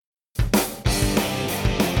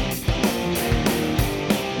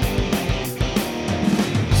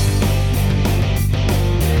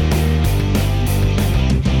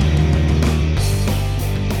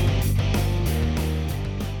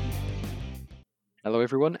Hello,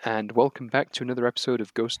 everyone, and welcome back to another episode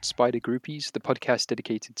of Ghost Spider Groupies, the podcast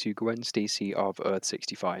dedicated to Gwen Stacy of Earth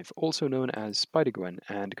 65, also known as Spider Gwen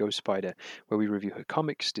and Ghost Spider, where we review her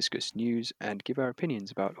comics, discuss news, and give our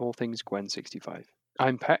opinions about all things Gwen 65.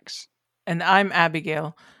 I'm Pax. And I'm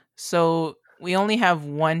Abigail. So we only have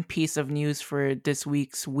one piece of news for this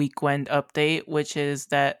week's weekend update, which is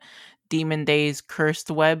that Demon Days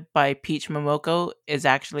Cursed Web by Peach Momoko is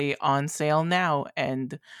actually on sale now,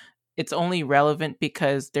 and it's only relevant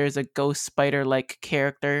because there's a ghost spider like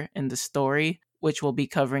character in the story, which we'll be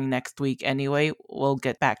covering next week anyway. We'll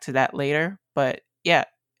get back to that later. But yeah,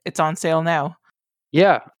 it's on sale now.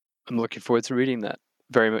 Yeah, I'm looking forward to reading that,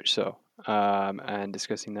 very much so, and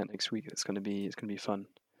discussing that next week. It's gonna be fun.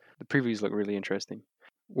 The previews look really interesting.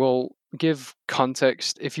 We'll give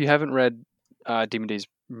context if you haven't read Demon Days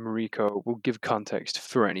Mariko. We'll give context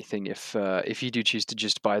for anything if you do choose to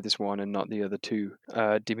just buy this one and not the other two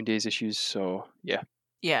Demon Days issues. So yeah,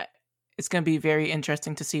 Yeah, it's going to be very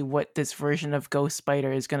interesting to see what this version of Ghost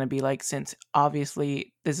Spider is going to be like, since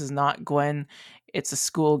obviously this is not Gwen. It's a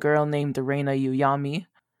schoolgirl named Reina Yuyami.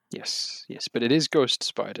 yes, but it is Ghost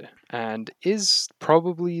Spider and is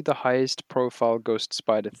probably the highest profile Ghost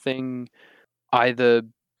Spider thing either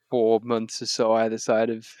 4 months or so either side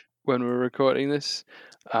of when we're recording this.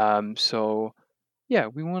 So yeah,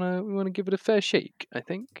 we wanna give it a fair shake, I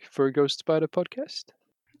think, for a Ghost Spider podcast.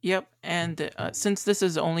 Yep, and since this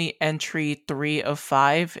is only entry 3 of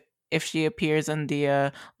 5, if she appears in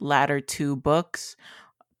the latter two books,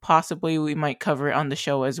 possibly we might cover it on the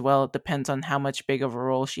show as well. It depends on how much big of a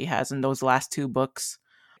role she has in those last two books.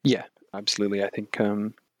 Yeah, absolutely. I think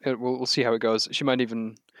we'll see how it goes. She might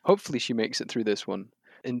even hopefully she makes it through this one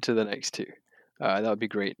into the next two. That would be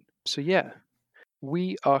great. So yeah,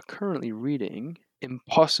 we are currently reading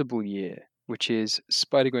Impossible Year, which is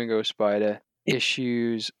Spider Gwen Go Spider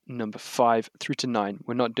issues number 5 through to 9.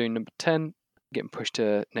 We're not doing number 10, getting pushed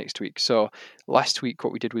to next week. So last week,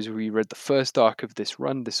 what we did was we read the first arc of this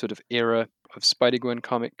run, this sort of era of Spider Gwen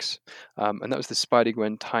comics, and that was the Spider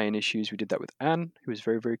Gwen tie-in issues. We did that with Anne, who was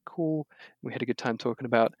very, very cool. We had a good time talking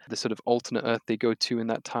about the sort of alternate Earth they go to in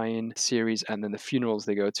that tie-in series, and then the funerals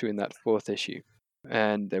they go to in that 4th issue.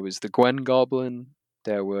 And there was the Gwen Goblin.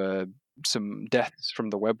 There were some deaths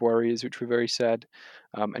from the Web Warriors, which were very sad.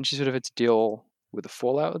 And she sort of had to deal with the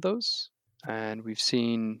fallout of those. And we've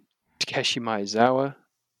seen Takeshi Maezawa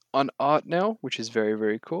on art now, which is very,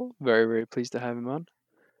 very cool. Very, very pleased to have him on.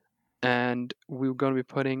 And we're going to be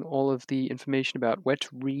putting all of the information about where to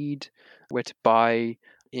read, where to buy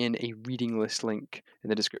in a reading list link in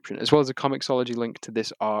the description, as well as a Comixology link to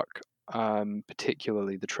this arc,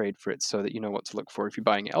 particularly the trade for it, so that you know what to look for if you're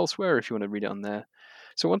buying it elsewhere, or if you want to read it on there.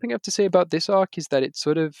 So one thing I have to say about this arc is that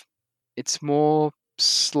it's more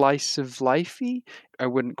slice of lifey. I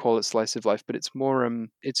wouldn't call it slice of life, but it's more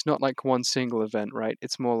it's not like one single event, right?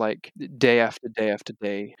 It's more like day after day after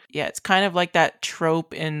day. Yeah, it's kind of like that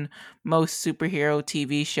trope in most superhero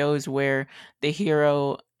TV shows where the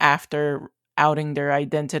hero, after outing their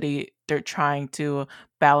identity, they're trying to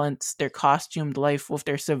balance their costumed life with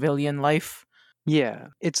their civilian life. Yeah,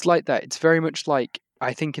 it's like that. It's very much like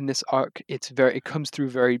I think in this arc, it comes through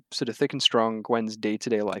very sort of thick and strong Gwen's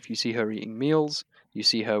day-to-day life. You see her eating meals, you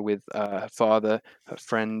see her with her father, her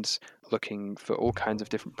friends, looking for all kinds of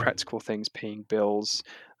different practical things, paying bills,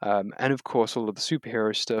 and of course all of the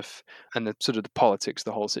superhero stuff and the sort of the politics,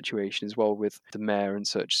 the whole situation as well with the mayor and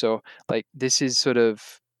such. So like this is sort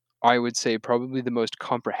of I would say probably the most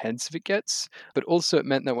comprehensive it gets, but also it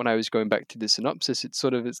meant that when I was going back to the synopsis, it's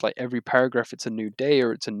like every paragraph it's a new day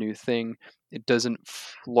or it's a new thing. It doesn't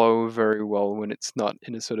flow very well when it's not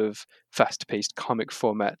in a sort of fast-paced comic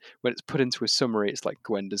format. When it's put into a summary, it's like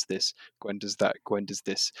Gwen does this, Gwen does that, Gwen does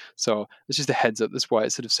this. So it's just a heads up. That's why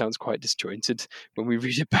it sort of sounds quite disjointed when we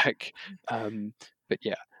read it back. But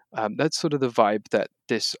yeah, that's sort of the vibe that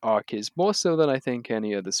this arc is, more so than I think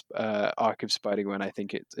any other arc of Spider-Gwen. I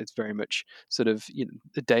think it's very much sort of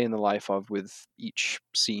the day in the life of with each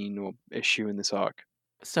scene or issue in this arc.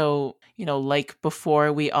 So, like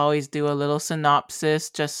before, we always do a little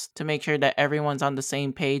synopsis just to make sure that everyone's on the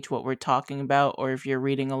same page what we're talking about, or if you're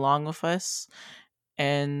reading along with us.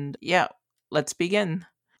 And yeah, let's begin.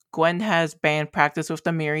 Gwen has band practice with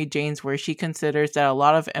the Mary Janes, where she considers that a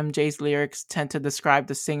lot of MJ's lyrics tend to describe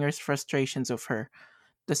the singer's frustrations with her.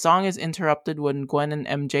 The song is interrupted when Gwen and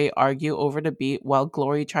MJ argue over the beat while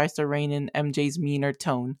Glory tries to rein in MJ's meaner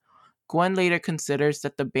tone. Gwen later considers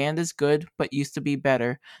that the band is good but used to be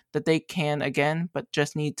better, that they can again but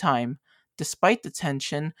just need time. Despite the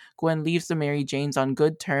tension, Gwen leaves the Mary Janes on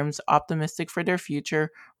good terms, optimistic for their future,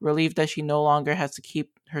 relieved that she no longer has to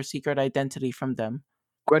keep her secret identity from them.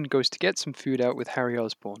 Gwen goes to get some food out with Harry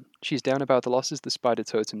Osborn. She's down about the losses the Spider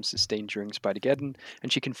Totem sustained during Spider-Geddon, and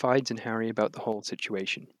she confides in Harry about the whole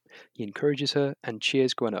situation. He encourages her and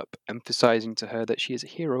cheers Gwen up, emphasizing to her that she is a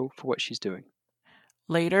hero for what she's doing.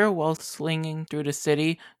 Later, while slinging through the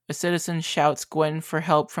city, a citizen shouts Gwen for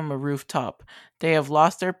help from a rooftop. They have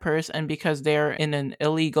lost their purse and because they are in an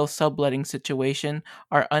illegal subletting situation,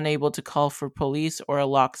 are unable to call for police or a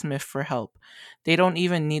locksmith for help. They don't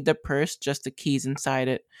even need the purse, just the keys inside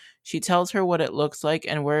it. She tells her what it looks like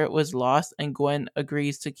and where it was lost, and Gwen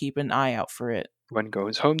agrees to keep an eye out for it. Gwen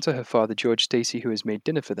goes home to her father George Stacy, who has made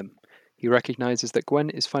dinner for them. He recognizes that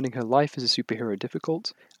Gwen is finding her life as a superhero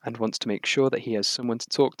difficult and wants to make sure that he has someone to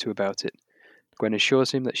talk to about it. Gwen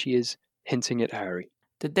assures him that she is, hinting at Harry.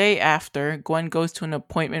 The day after, Gwen goes to an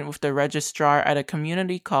appointment with the registrar at a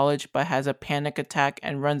community college but has a panic attack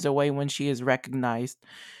and runs away when she is recognized.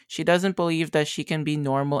 She doesn't believe that she can be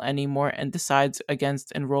normal anymore and decides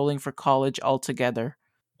against enrolling for college altogether.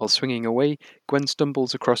 While swinging away, Gwen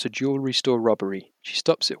stumbles across a jewelry store robbery. She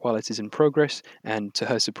stops it while it is in progress and, to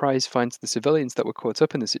her surprise, finds the civilians that were caught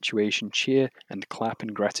up in the situation cheer and clap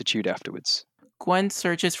in gratitude afterwards. Gwen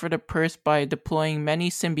searches for the purse by deploying many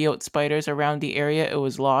symbiote spiders around the area it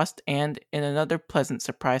was lost and, in another pleasant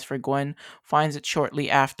surprise for Gwen, finds it shortly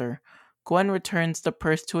after. Gwen returns the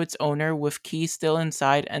purse to its owner with keys still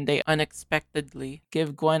inside and they unexpectedly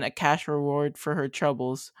give Gwen a cash reward for her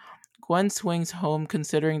troubles. Gwen swings home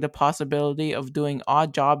considering the possibility of doing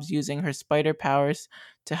odd jobs using her spider powers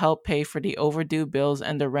to help pay for the overdue bills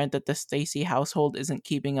and the rent that the Stacy household isn't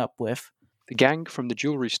keeping up with. The gang from the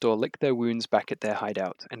jewelry store lick their wounds back at their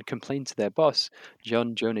hideout and complain to their boss,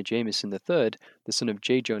 John Jonah Jameson III, the son of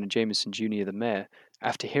J. Jonah Jameson Jr., the mayor,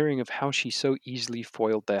 after hearing of how she so easily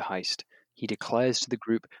foiled their heist. He declares to the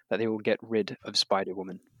group that they will get rid of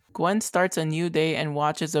Spider-Woman. Gwen starts a new day and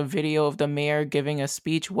watches a video of the mayor giving a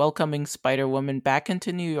speech welcoming Spider-Woman back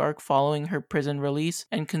into New York following her prison release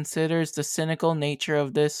and considers the cynical nature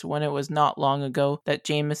of this when it was not long ago that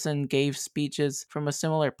Jameson gave speeches from a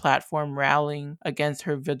similar platform rallying against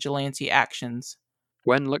her vigilante actions.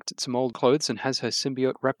 Gwen looked at some old clothes and has her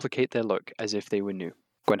symbiote replicate their look as if they were new.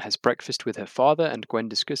 Gwen has breakfast with her father, and Gwen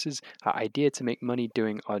discusses her idea to make money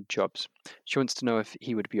doing odd jobs. She wants to know if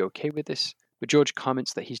he would be okay with this, but George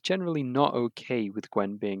comments that he's generally not okay with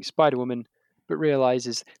Gwen being Spider-Woman, but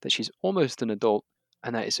realizes that she's almost an adult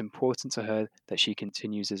and that it's important to her that she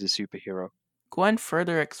continues as a superhero. Gwen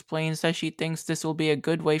further explains that she thinks this will be a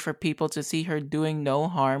good way for people to see her doing no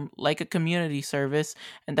harm, like a community service,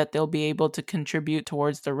 and that they'll be able to contribute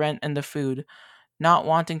towards the rent and the food. Not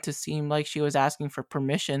wanting to seem like she was asking for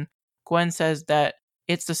permission, Gwen says that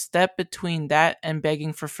it's a step between that and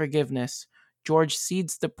begging for forgiveness. George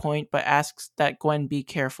cedes the point but asks that Gwen be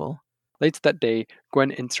careful. Later that day,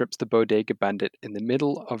 Gwen interrupts the bodega bandit in the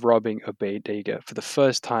middle of robbing a bodega for the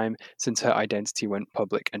first time since her identity went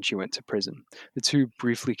public and she went to prison. The two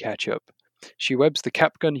briefly catch up. She webs the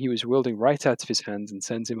cap gun he was wielding right out of his hands and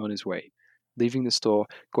sends him on his way. Leaving the store,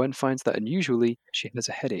 Gwen finds that unusually she has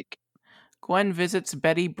a headache. Gwen visits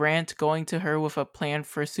Betty Brant, going to her with a plan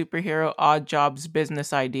for superhero odd jobs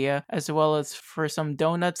business idea, as well as for some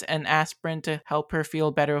donuts and aspirin to help her feel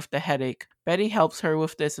better with the headache. Betty helps her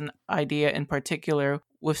with this idea in particular,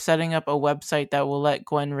 with setting up a website that will let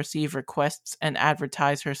Gwen receive requests and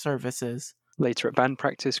advertise her services. Later at band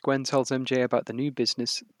practice, Gwen tells MJ about the new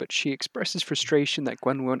business, but she expresses frustration that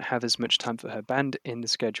Gwen won't have as much time for her band in the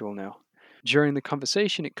schedule now. During the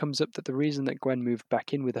conversation, it comes up that the reason that Gwen moved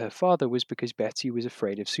back in with her father was because Betty was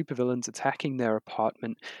afraid of supervillains attacking their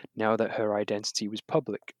apartment now that her identity was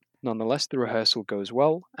public. Nonetheless, the rehearsal goes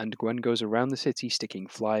well, and Gwen goes around the city sticking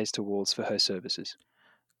flyers to walls for her services.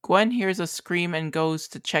 Gwen hears a scream and goes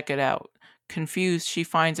to check it out. Confused, she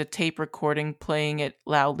finds a tape recording playing it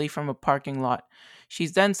loudly from a parking lot.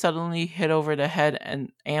 She's then suddenly hit over the head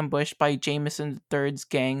and ambushed by Jameson III's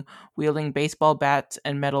gang, wielding baseball bats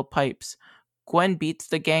and metal pipes. Gwen beats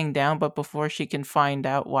the gang down, but before she can find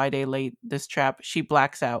out why they laid this trap, she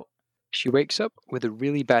blacks out. She wakes up with a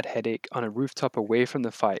really bad headache on a rooftop away from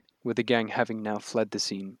the fight, with the gang having now fled the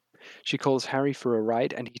scene. She calls Harry for a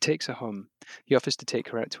ride and he takes her home. He offers to take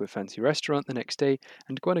her out to a fancy restaurant the next day,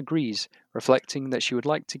 and Gwen agrees, reflecting that she would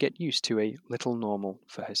like to get used to a little normal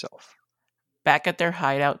for herself. Back at their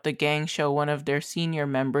hideout, the gang show one of their senior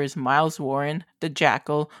members, Miles Warren, the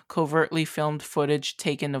Jackal, covertly filmed footage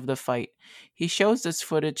taken of the fight. He shows this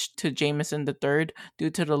footage to Jameson III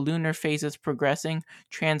due to the lunar phases progressing,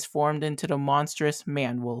 transformed into the monstrous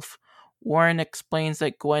man-wolf. Warren explains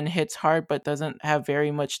that Gwen hits hard but doesn't have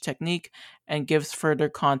very much technique and gives further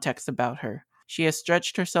context about her. She has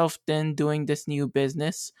stretched herself thin doing this new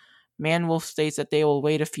business. Manwolf states that they will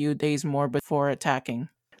wait a few days more before attacking.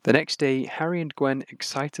 The next day, Harry and Gwen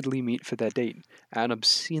excitedly meet for their date at an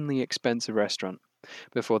obscenely expensive restaurant.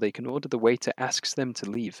 Before they can order, the waiter asks them to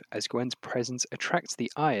leave, as Gwen's presence attracts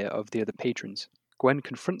the ire of the other patrons. Gwen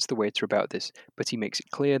confronts the waiter about this, but he makes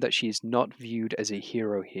it clear that she is not viewed as a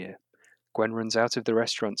hero here. Gwen runs out of the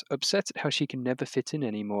restaurant, upset at how she can never fit in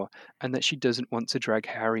anymore, and that she doesn't want to drag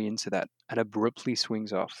Harry into that, and abruptly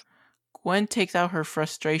swings off. Gwen takes out her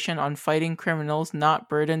frustration on fighting criminals not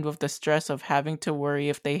burdened with the stress of having to worry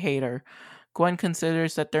if they hate her. Gwen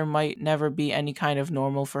considers that there might never be any kind of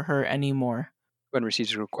normal for her anymore. Gwen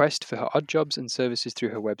receives a request for her odd jobs and services through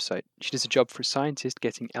her website. She does a job for a scientist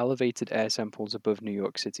getting elevated air samples above New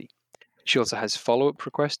York City. She also has follow-up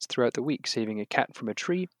requests throughout the week, saving a cat from a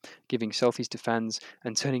tree, giving selfies to fans,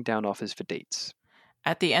 and turning down offers for dates.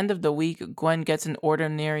 At the end of the week, Gwen gets an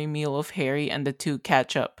ordinary meal of Harry and the two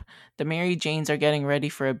catch up. The Mary Janes are getting ready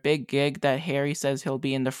for a big gig that Harry says he'll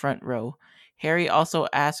be in the front row. Harry also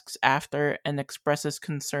asks after and expresses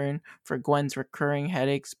concern for Gwen's recurring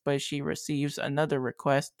headaches, but she receives another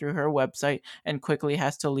request through her website and quickly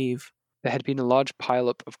has to leave. There had been a large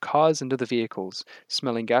pileup of cars and other vehicles.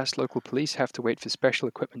 Smelling gas, local police have to wait for special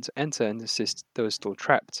equipment to enter and assist those still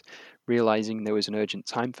trapped. Realizing there was an urgent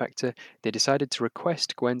time factor, they decided to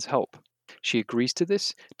request Gwen's help. She agrees to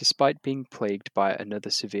this, despite being plagued by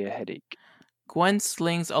another severe headache. Gwen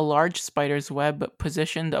slings a large spider's web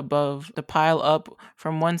positioned above the pile up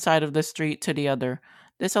from one side of the street to the other.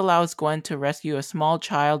 This allows Gwen to rescue a small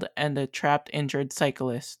child and a trapped injured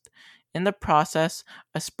cyclist. In the process,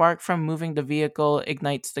 a spark from moving the vehicle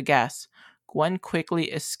ignites the gas. Gwen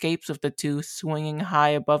quickly escapes with the two, swinging high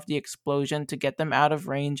above the explosion to get them out of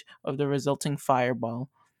range of the resulting fireball.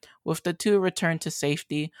 With the two returned to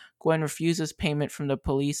safety, Gwen refuses payment from the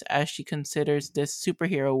police as she considers this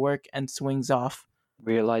superhero work and swings off.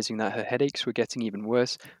 Realizing that her headaches were getting even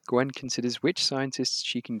worse, Gwen considers which scientists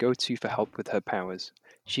she can go to for help with her powers.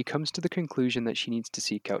 She comes to the conclusion that she needs to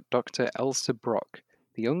seek out Dr. Elsa Brock,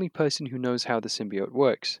 the only person who knows how the symbiote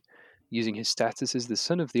works. Using his status as the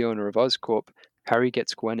son of the owner of Oscorp, Harry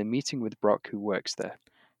gets Gwen a meeting with Brock, who works there.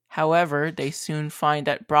 However, they soon find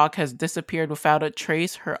that Brock has disappeared without a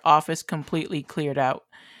trace, her office completely cleared out.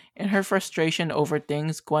 In her frustration over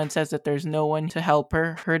things, Gwen says that there's no one to help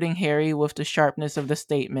her, hurting Harry with the sharpness of the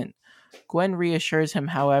statement. Gwen reassures him,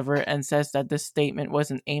 however, and says that this statement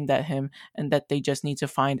wasn't aimed at him and that they just need to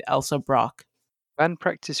find Elsa Brock. Band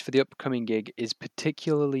practice for the upcoming gig is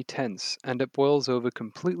particularly tense, and it boils over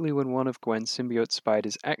completely when one of Gwen's symbiote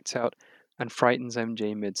spiders acts out and frightens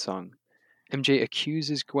MJ mid-song. MJ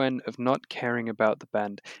accuses Gwen of not caring about the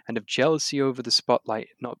band and of jealousy over the spotlight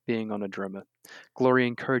not being on a drummer. Gloria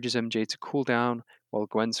encourages MJ to cool down, while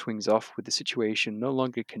Gwen swings off with the situation no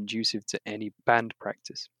longer conducive to any band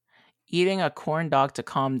practice. Eating a corn dog to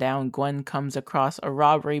calm down, Gwen comes across a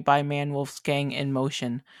robbery by Manwolf's gang in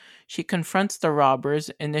motion. She confronts the robbers,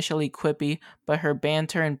 initially quippy, but her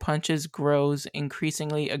banter and punches grows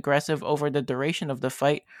increasingly aggressive over the duration of the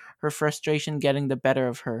fight, her frustration getting the better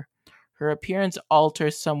of her. Her appearance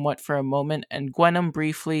alters somewhat for a moment, and Gwenum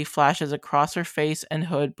briefly flashes across her face and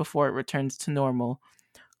hood before it returns to normal.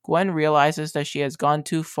 Gwen realizes that she has gone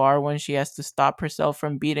too far when she has to stop herself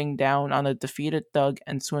from beating down on a defeated thug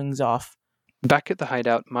and swings off. Back at the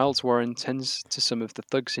hideout, Miles Warren tends to some of the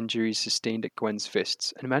thug's injuries sustained at Gwen's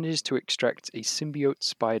fists and manages to extract a symbiote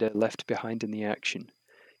spider left behind in the action.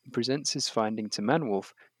 He presents his finding to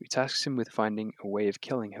Manwolf, who tasks him with finding a way of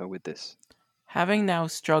killing her with this. Having now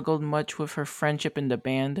struggled much with her friendship in the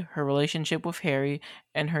band, her relationship with Harry,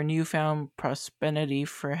 and her newfound propensity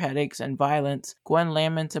for headaches and violence, Gwen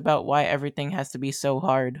laments about why everything has to be so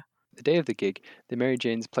hard. The day of the gig, the Mary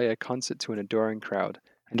Janes play a concert to an adoring crowd,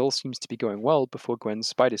 and all seems to be going well before Gwen's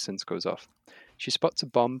spider sense goes off. She spots a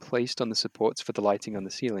bomb placed on the supports for the lighting on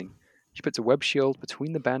the ceiling. She puts a web shield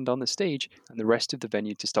between the band on the stage and the rest of the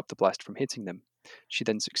venue to stop the blast from hitting them. She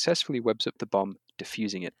then successfully webs up the bomb,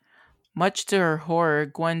 defusing it. Much to her horror,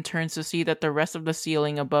 Gwen turns to see that the rest of the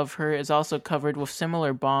ceiling above her is also covered with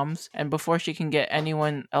similar bombs, and before she can get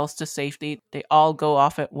anyone else to safety, they all go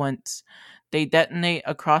off at once. They detonate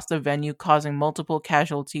across the venue, causing multiple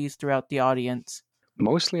casualties throughout the audience.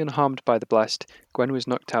 Mostly unharmed by the blast, Gwen was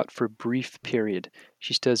knocked out for a brief period.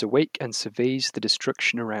 She stirs awake and surveys the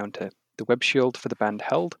destruction around her. The web shield for the band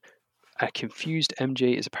held. A confused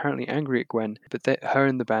MJ is apparently angry at Gwen, but her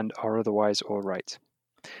and the band are otherwise alright.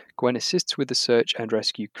 Gwen assists with the search and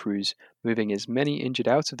rescue crews, moving as many injured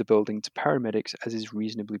out of the building to paramedics as is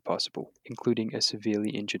reasonably possible, including a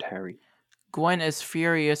severely injured Harry. Gwen is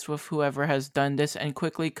furious with whoever has done this and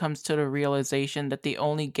quickly comes to the realization that the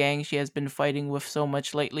only gang she has been fighting with so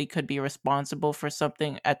much lately could be responsible for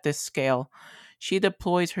something at this scale. She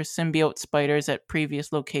deploys her symbiote spiders at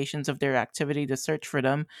previous locations of their activity to search for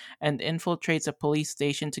them and infiltrates a police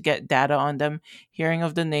station to get data on them, hearing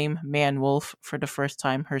of the name Manwolf for the first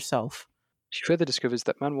time herself. She further discovers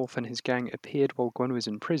that Manwolf and his gang appeared while Gwen was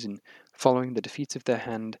in prison, following the defeat of their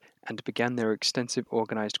hand, and began their extensive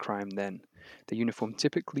organized crime then. The uniform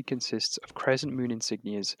typically consists of crescent moon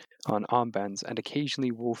insignias on armbands and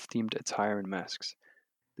occasionally wolf-themed attire and masks.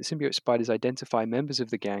 The symbiote spiders identify members of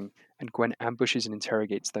the gang, and Gwen ambushes and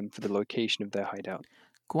interrogates them for the location of their hideout.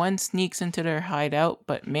 Gwen sneaks into their hideout,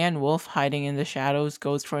 but Manwolf, hiding in the shadows,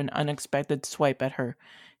 goes for an unexpected swipe at her.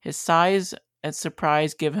 His size and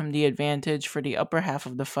surprise give him the advantage for the upper half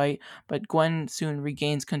of the fight, but Gwen soon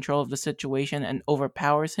regains control of the situation and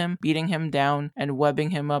overpowers him, beating him down and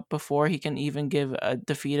webbing him up before he can even give a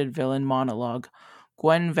defeated villain monologue.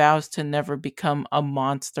 Gwen vows to never become a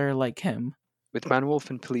monster like him. With Manwolf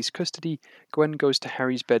in police custody, Gwen goes to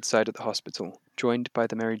Harry's bedside at the hospital, joined by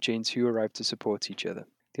the Mary Janes who arrive to support each other.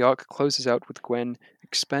 The arc closes out with Gwen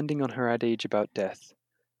expanding on her adage about death.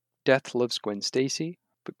 Death loves Gwen Stacy,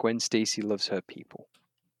 but Gwen Stacy loves her people.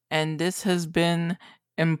 And this has been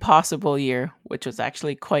Impossible Year, which was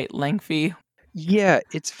actually quite lengthy. Yeah,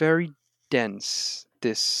 it's very dense,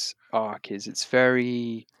 this arc is.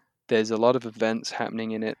 There's a lot of events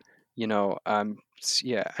happening in it,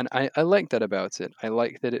 yeah, and I like that about it. I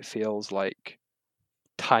like that it feels like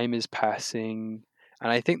time is passing,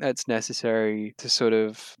 and I think that's necessary to sort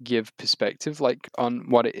of give perspective like on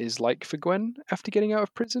what it is like for Gwen after getting out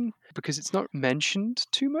of prison, because it's not mentioned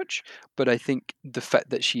too much, but I think the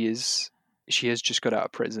fact that she has just got out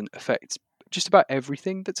of prison affects just about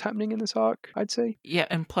everything that's happening in this arc, I'd say. Yeah,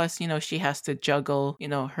 and plus, she has to juggle,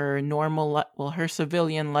 her her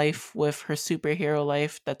civilian life with her superhero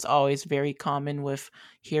life. That's always very common with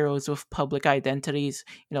heroes with public identities.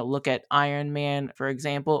 Look at Iron Man, for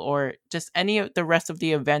example, or just any of the rest of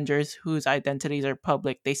the Avengers whose identities are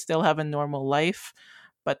public. They still have a normal life,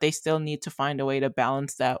 but they still need to find a way to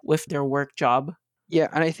balance that with their work job. Yeah,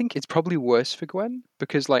 and I think it's probably worse for Gwen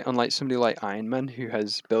because, like, unlike somebody like Iron Man who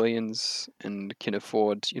has billions and can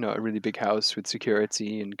afford, a really big house with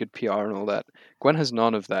security and good PR and all that, Gwen has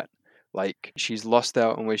none of that. Like, she's lost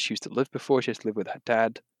out on where she used to live before. She has to live with her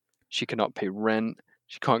dad. She cannot pay rent.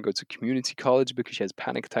 She can't go to community college because she has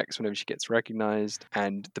panic attacks whenever she gets recognized.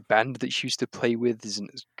 And the band that she used to play with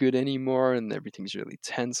isn't as good anymore, and everything's really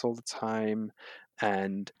tense all the time,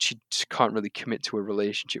 and she just can't really commit to a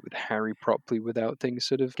relationship with Harry properly without things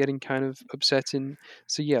sort of getting kind of upsetting.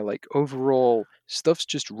 So yeah, like overall, stuff's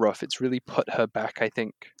just rough. It's really put her back, I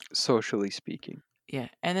think, socially speaking. Yeah,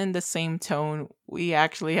 and in the same tone, we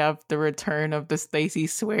actually have the return of the Stacy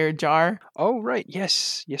swear jar. Oh right,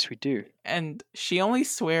 yes, yes we do. And she only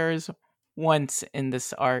swears once in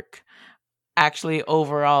this arc. Actually,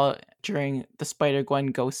 overall, during the Spider Gwen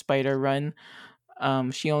Ghost Spider run,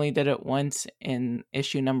 she only did it once in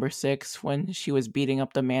issue number 6 when she was beating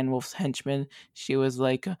up the Man-Wolf's henchman. She was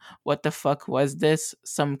like, "What the fuck was this?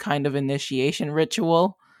 Some kind of initiation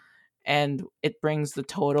ritual?" And it brings the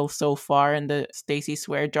total so far in the Stacy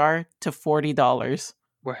swear jar to $40.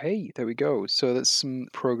 Well, hey, there we go. So that's some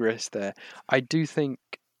progress there. I do think,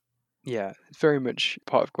 yeah, it's very much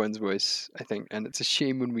part of Gwen's voice, I think, and it's a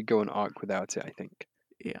shame when we go an arc without it, I think.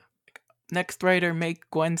 Yeah. Next writer, make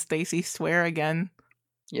Gwen Stacy swear again.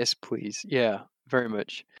 Yes, please. Yeah, very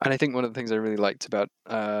much. And I think one of the things I really liked about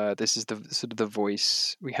this is the sort of the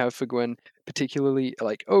voice we have for Gwen, particularly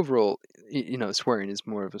like overall, swearing is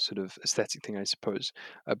more of a sort of aesthetic thing, I suppose.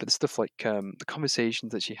 But the stuff like the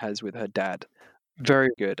conversations that she has with her dad,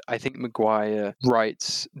 very good. I think Maguire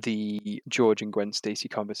writes the George and Gwen Stacy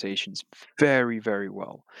conversations very, very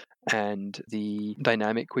well. And the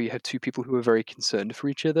dynamic where you have two people who are very concerned for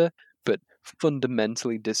each other, but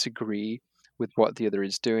fundamentally disagree with what the other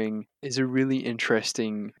is doing is a really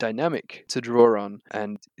interesting dynamic to draw on.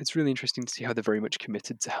 And it's really interesting to see how they're very much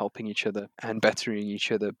committed to helping each other and bettering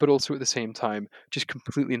each other, but also at the same time, just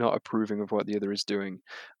completely not approving of what the other is doing.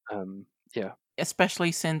 Yeah.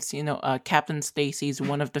 Especially since, Captain Stacy's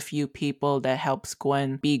one of the few people that helps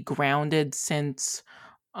Gwen be grounded since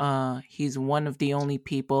he's one of the only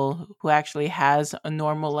people who actually has a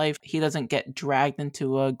normal life. He doesn't get dragged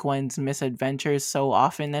into Gwen's misadventures so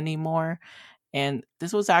often anymore. And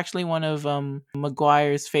this was actually one of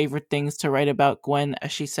Maguire's favorite things to write about Gwen,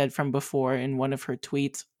 as she said from before in one of her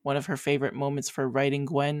tweets. One of her favorite moments for writing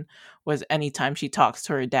Gwen was anytime she talks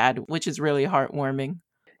to her dad, which is really heartwarming.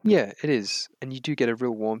 Yeah, it is. And you do get a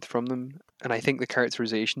real warmth from them. and I think the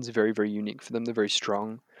characterizations are very, very unique for them. They're very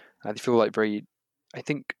strong. They feel like very. I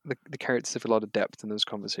think the characters have a lot of depth in those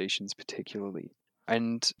conversations, particularly.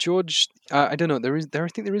 And George, I don't know. I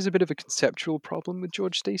think there is a bit of a conceptual problem with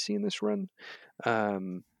George Stacy in this run,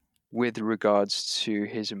 um, with regards to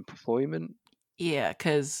his employment. Yeah,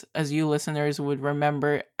 because as you listeners would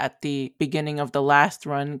remember, at the beginning of the last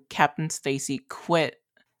run, Captain Stacy quit.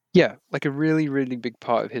 Yeah, like a really, really big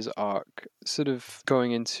part of his arc, sort of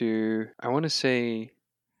going into, I want to say,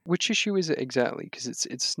 which issue is it exactly? Because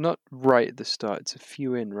it's not right at the start. It's a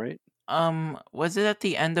few in, right? Was it at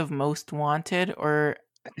the end of Most Wanted, or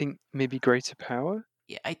I think maybe Greater Power.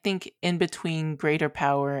 yeah, I think in between Greater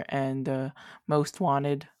Power and Most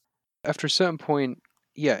Wanted? After a certain point,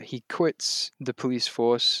 yeah, he quits the police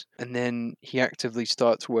force and then he actively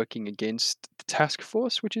starts working against the task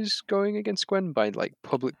force, which is going against Gwen by like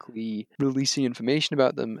publicly releasing information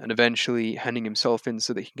about them and eventually handing himself in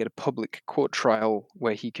so that he can get a public court trial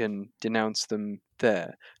where he can denounce them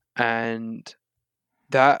there. And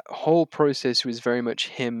that whole process was very much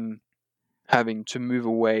him having to move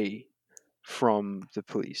away from the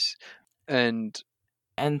police. And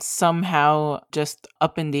And somehow, just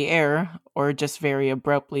up in the air, or just very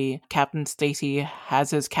abruptly, Captain Stacy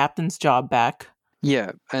has his captain's job back.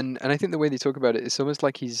 yeah, and I think the way they talk about it is almost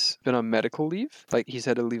like he's been on medical leave, like he's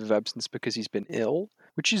had a leave of absence because he's been ill,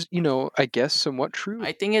 which is, I guess somewhat true.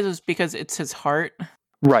 I think it was because it's his heart.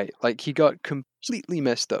 Right, like he got completely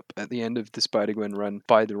messed up at the end of the Spider-Gwen run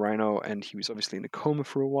by the Rhino, and he was obviously in a coma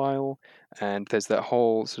for a while. And there's that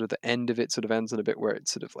whole sort of the end of it sort of ends on a bit where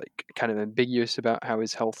it's sort of like kind of ambiguous about how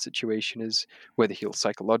his health situation is, whether he'll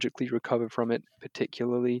psychologically recover from it,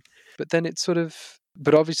 particularly. But then it's sort of,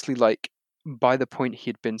 but obviously, like by the point he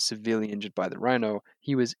had been severely injured by the Rhino,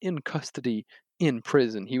 he was in custody in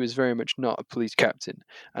prison. He was very much not a police captain.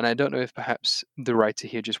 And I don't know if perhaps the writer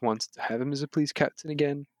here just wanted to have him as a police captain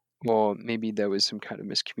again, or maybe there was some kind of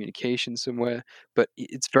miscommunication somewhere. But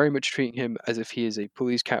it's very much treating him as if he is a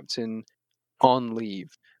police captain on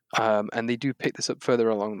leave. And they do pick this up further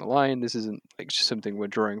along the line. This isn't like just something we're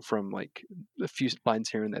drawing from like a few lines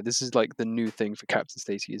here and there. This is like the new thing for Captain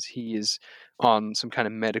Stacy is he is on some kind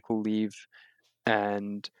of medical leave,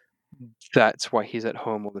 and that's why he's at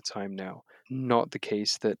home all the time now. Not the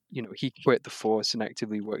case that, he quit the force and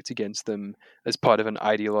actively worked against them as part of an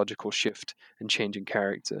ideological shift and change in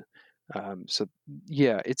character. So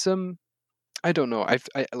yeah, it's I don't know.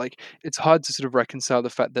 I like it's hard to sort of reconcile the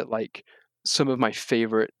fact that like some of my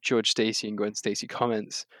favorite George Stacy and Gwen Stacy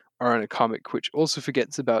comments are in a comic which also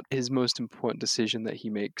forgets about his most important decision that he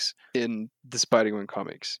makes in the Spider-Man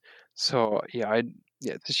comics. So yeah,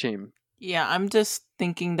 it's a shame. Yeah, I'm just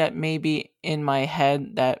thinking that maybe in my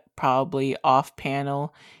head that probably off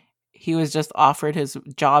panel he was just offered his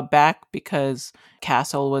job back because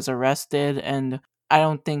Castle was arrested, and I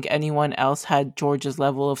don't think anyone else had George's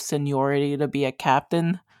level of seniority to be a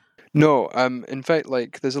captain. No, in fact,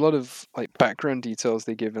 like there's a lot of like background details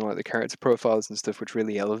they give in like the character profiles and stuff, which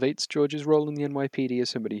really elevates George's role in the NYPD as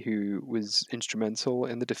somebody who was instrumental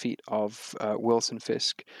in the defeat of Wilson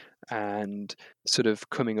Fisk, and sort of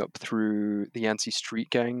coming up through the anti-street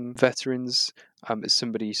gang veterans, as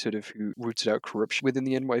somebody sort of who rooted out corruption within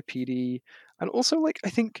the NYPD, and also like I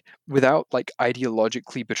think without like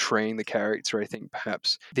ideologically betraying the character, I think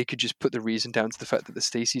perhaps they could just put the reason down to the fact that the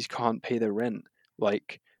Stacys can't pay their rent,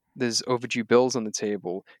 like there's overdue bills on the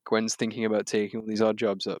table. Gwen's thinking about taking all these odd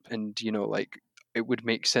jobs up, and like it would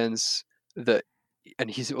make sense that,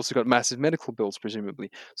 and he's also got massive medical bills,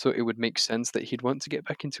 presumably. So it would make sense that he'd want to get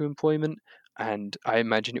back into employment. And I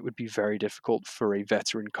imagine it would be very difficult for a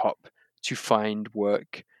veteran cop to find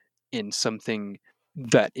work in something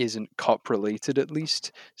that isn't cop related, at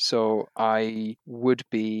least. So I would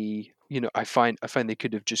be, I find they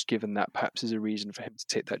could have just given that perhaps as a reason for him to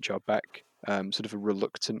take that job back. Sort of a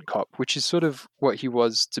reluctant cop, which is sort of what he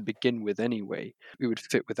was to begin with anyway. It would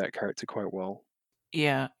fit with that character quite well.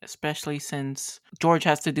 Yeah, especially since George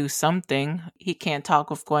has to do something. He can't talk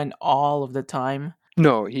with Gwen all of the time.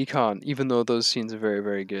 No, he can't, even though those scenes are very,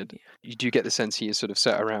 very good. You do get the sense he is sort of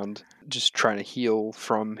sat around just trying to heal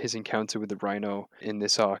from his encounter with the Rhino in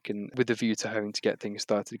this arc, and with the view to having to get things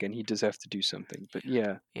started again, he does have to do something. But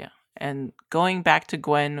yeah. Yeah. And going back to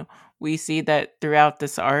Gwen, we see that throughout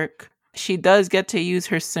this arc, she does get to use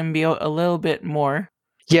her symbiote a little bit more.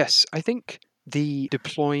 Yes, I think the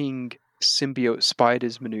deploying symbiote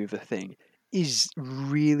spiders maneuver thing is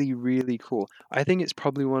really, really cool. I think it's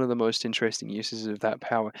probably one of the most interesting uses of that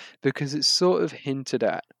power because it's sort of hinted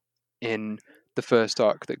at in the first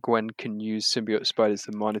arc that Gwen can use symbiote spiders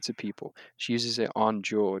to monitor people. She uses it on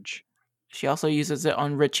George. She also uses it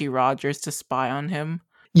on Richie Rogers to spy on him.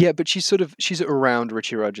 Yeah, but she's around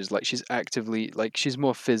Richie Rogers, like she's actively, like she's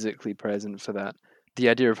more physically present for that. The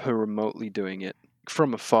idea of her remotely doing it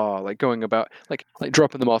from afar, like going about, like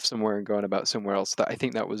dropping them off somewhere and going about somewhere else. That I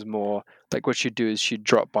think that was more like what she'd do is she'd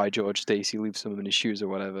drop by George Stacy, leave some in his shoes or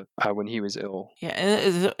whatever when he was ill. Yeah, and it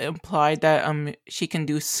is implied that she can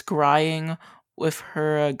do scrying with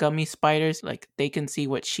her gummy spiders, like they can see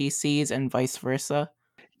what she sees and vice versa.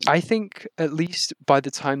 I think at least by the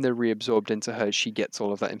time they're reabsorbed into her, she gets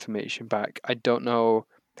all of that information back. I don't know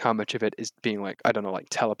how much of it is being like, I don't know, like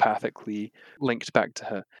telepathically linked back to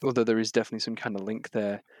her, although there is definitely some kind of link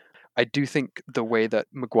there. I do think the way that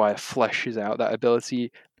Maguire fleshes out that ability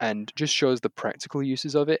and just shows the practical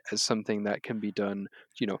uses of it as something that can be done,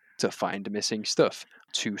 to find missing stuff,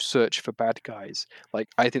 to search for bad guys. Like,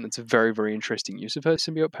 I think that's a very, very interesting use of her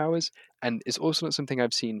symbiote powers, and it's also not something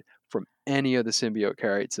I've seen from any other symbiote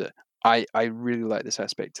character. I really like this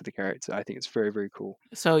aspect to the character. I think it's very, very cool.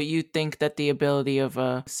 So you think that the ability of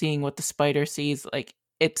seeing what the spider sees, like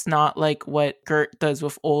it's not like what Gert does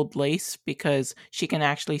with Old Lace, because she can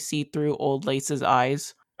actually see through Old Lace's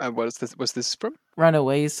eyes. What's this from?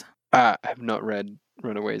 Runaways. I have not read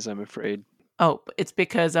Runaways, I'm afraid. Oh, it's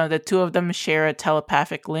because the two of them share a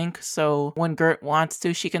telepathic link, so when Gert wants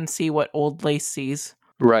to, she can see what Old Lace sees.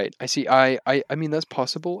 Right. I see. I mean, that's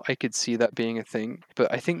possible. I could see that being a thing.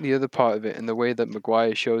 But I think the other part of it and the way that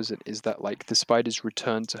Maguire shows it is that, like, the spiders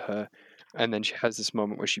return to her, and then she has this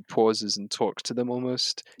moment where she pauses and talks to them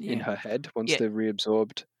almost in Yeah. her head once Yeah. they're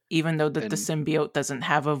reabsorbed. Even though the And symbiote doesn't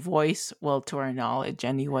have a voice, well, to our knowledge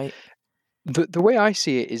anyway. the way I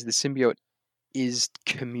see it is the symbiote is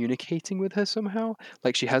communicating with her somehow.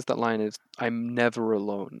 Like, she has that line of "I'm never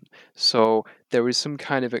alone." So there is some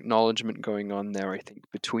kind of acknowledgement going on there, I think,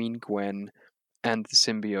 between Gwen and the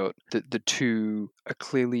symbiote. The two are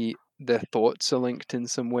clearly, their thoughts are linked in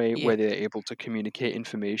some way Yeah. where they're able to communicate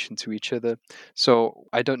information to each other. So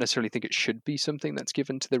I don't necessarily think it should be something that's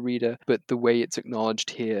given to the reader, but the way it's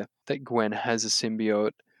acknowledged here that Gwen has a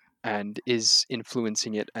symbiote and is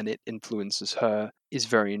influencing it and it influences her is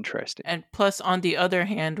very interesting. And plus, on the other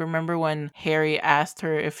hand, remember when Harry asked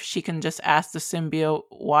her if she can just ask the symbiote,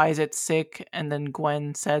 why is it sick? And then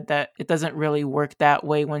Gwen said that it doesn't really work that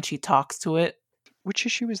way when she talks to it. Which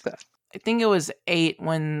issue is that? I think it was 8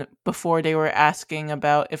 when, before they were asking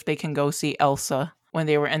about if they can go see Elsa when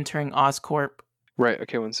they were entering Oscorp. Right,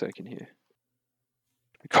 okay, 1 second here.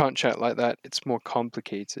 We can't chat like that. It's more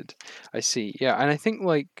complicated. I see. Yeah, and I think,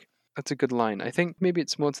 like, that's a good line. I think maybe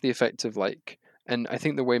it's more to the effect of, like, and I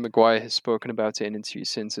think the way Maguire has spoken about it in interviews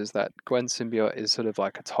since is that Gwen's symbiote is sort of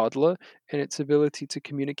like a toddler in its ability to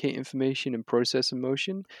communicate information and process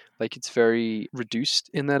emotion. Like, it's very reduced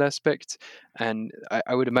in that aspect. And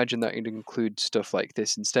I would imagine that would include stuff like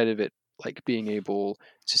this instead of it, like, being able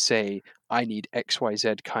to say, I need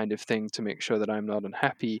XYZ kind of thing to make sure that I'm not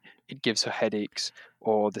unhappy. It gives her headaches,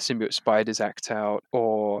 or the symbiote spiders act out,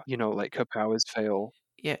 or, like, her powers fail.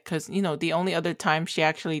 Yeah, because, the only other time she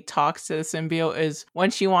actually talks to the symbiote is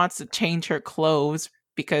when she wants to change her clothes,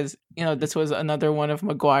 because, this was another one of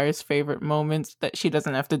Maguire's favorite moments, that she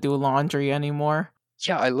doesn't have to do laundry anymore.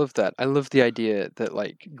 Yeah, I love that. I love the idea that,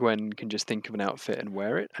 like, Gwen can just think of an outfit and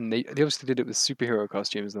wear it. And they obviously did it with superhero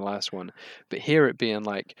costumes in the last one. But here it being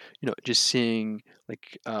like, just seeing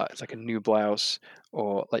like it's like a new blouse,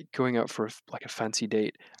 or like going out for like a fancy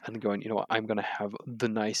date and going, what, I'm gonna have the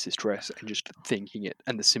nicest dress, and just thinking it,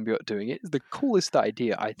 and the symbiote doing it is the coolest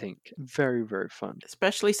idea, I think. Very, very fun.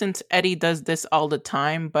 Especially since Eddie does this all the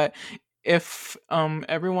time, but if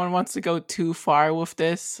everyone wants to go too far with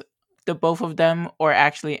this, the both of them, or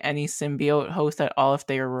actually any symbiote host at all, if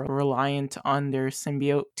they are reliant on their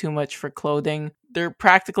symbiote too much for clothing, they're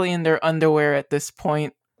practically in their underwear at this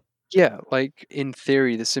point. Yeah, like, in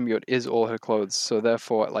theory, the symbiote is all her clothes, so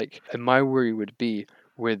therefore, like, and my worry would be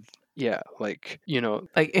with, yeah, like,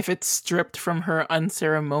 Like, if it's stripped from her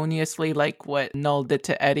unceremoniously, like what Null did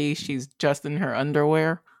to Eddie, she's just in her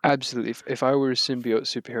underwear. absolutely. If I were a symbiote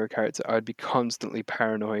superhero character, I'd be constantly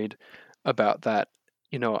paranoid about that.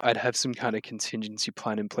 I'd have some kind of contingency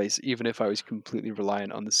plan in place, even if I was completely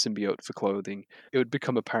reliant on the symbiote for clothing. It would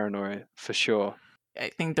become a paranoia for sure. I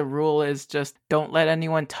think the rule is just don't let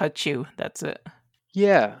anyone touch you. That's it.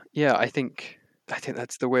 Yeah, yeah. I think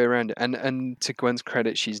that's the way around it. And to Gwen's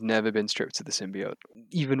credit, she's never been stripped of the symbiote,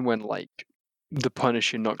 even when, like, the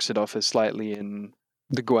Punisher knocks it off her slightly in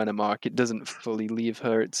the Gwen mark. It doesn't fully leave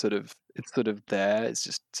her. It's sort of there. It's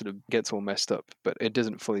just sort of gets all messed up, but it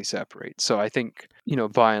doesn't fully separate. So I think,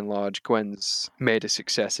 by and large, Gwen's made a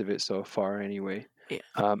success of it so far anyway. Yeah.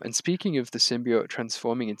 And speaking of the symbiote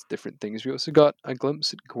transforming into different things, we also got a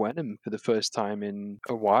glimpse at Gwenom for the first time in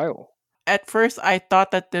a while. At first, I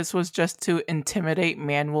thought that this was just to intimidate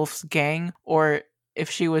Manwolf's gang, or if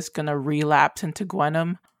she was gonna relapse into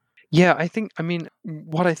Gwenom. Yeah, I mean,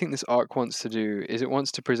 what I think this arc wants to do is it wants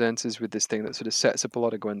to present us with this thing that sort of sets up a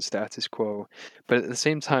lot of Gwen's status quo, but at the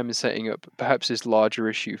same time is setting up perhaps this larger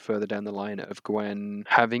issue further down the line of Gwen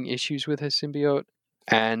having issues with her symbiote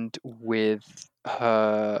and with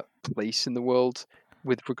her place in the world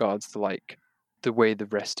with regards to like the way the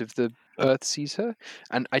rest of the Earth sees her.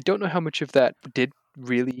 And I don't know how much of that did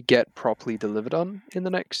really get properly delivered on in the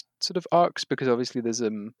next sort of arcs, because obviously there's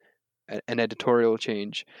an editorial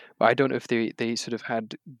change. But I don't know if they sort of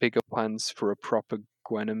had bigger plans for a proper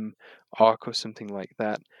Gwenom arc or something like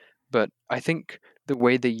that. But I think the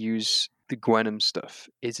way they use the Gwenom stuff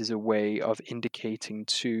is as a way of indicating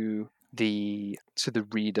to the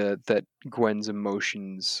reader that Gwen's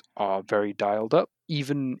emotions are very dialed up.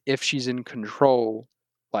 Even if she's in control,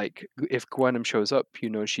 like if Gwenom shows up,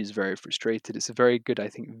 she's very frustrated. It's a very good, I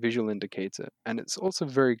think, visual indicator. And it's also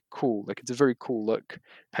very cool. Like it's a very cool look.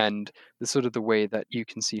 And the sort of the way that you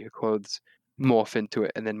can see her clothes morph into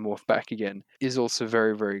it and then morph back again is also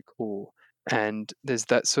very, very cool. And there's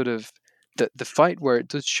that sort of the fight where it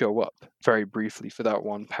does show up very briefly for that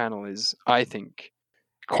one panel is, I think,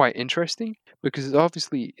 quite interesting, because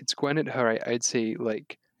obviously it's Gwen at her, I'd say,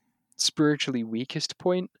 like, spiritually weakest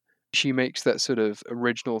point. She makes that sort of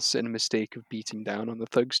original sin mistake of beating down on the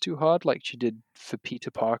thugs too hard, like she did for Peter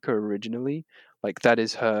Parker originally. Like that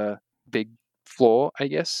is her big flaw, I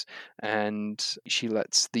guess. And she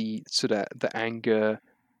lets the sort of the anger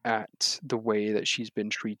at the way that she's been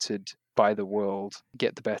treated by the world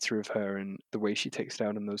get the better of her, and the way she takes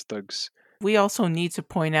down on those thugs. We also need to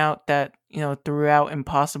point out that, throughout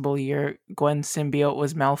Impossible Year, Gwen's symbiote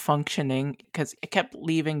was malfunctioning because it kept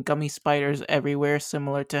leaving gummy spiders everywhere,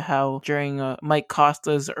 similar to how during Mike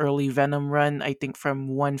Costa's early Venom run, I think from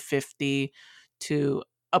 150 to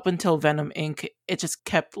up until Venom Inc., it just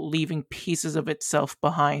kept leaving pieces of itself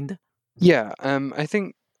behind. Yeah,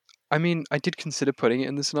 I mean, I did consider putting it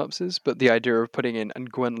in the synopsis, but the idea of putting in "and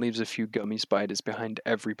Gwen leaves a few gummy spiders behind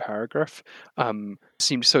every paragraph"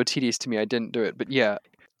 seemed so tedious to me, I didn't do it. But yeah,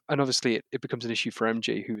 and obviously it becomes an issue for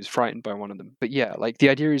MJ, who is frightened by one of them. But yeah, like the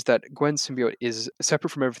idea is that Gwen's symbiote is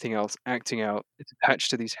separate from everything else, acting out, it's attached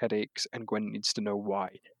to these headaches, and Gwen needs to know why.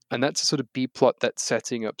 And that's a sort of B plot that's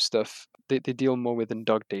setting up stuff they deal more with in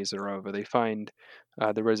Dog Days Are Over. They find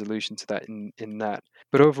the resolution to that in that.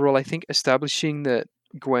 But overall, I think establishing that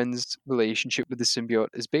Gwen's relationship with the symbiote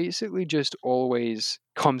is basically just always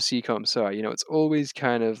come see, come saw. It's always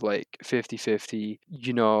kind of like 50-50.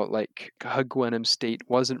 Like her Gwenom state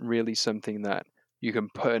wasn't really something that you can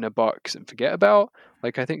put in a box and forget about.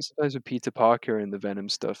 Like I think sometimes with Peter Parker and the Venom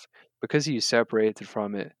stuff, because he's separated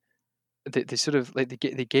from it, they sort of like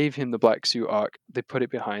they gave him the black suit arc, they put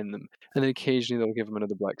it behind them, and then occasionally they'll give him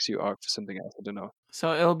another black suit arc for something else. I don't know.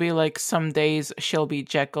 So it'll be like some days she'll be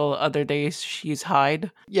Jekyll, other days she's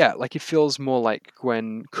Hyde. Yeah, like it feels more like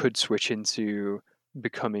Gwen could switch into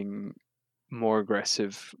becoming more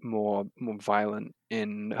aggressive, more violent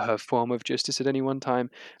in her form of justice at any one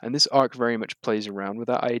time. And this arc very much plays around with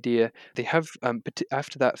that idea. They have, but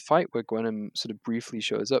after that fight where Gwenom sort of briefly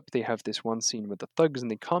shows up, they have this one scene with the thugs,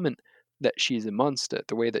 and they comment that she's a monster.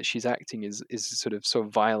 The way that she's acting is sort of so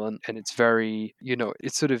violent, and it's very,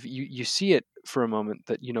 it's sort of you see it for a moment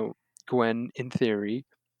that Gwen, in theory,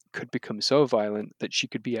 could become so violent that she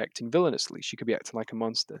could be acting villainously. She could be acting like a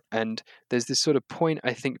monster. And there's this sort of point,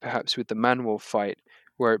 I think, perhaps with the Manwolf fight,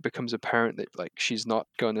 where it becomes apparent that like she's not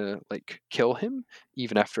gonna like kill him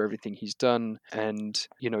even after everything he's done, and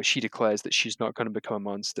she declares that she's not gonna become a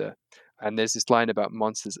monster. And there's this line about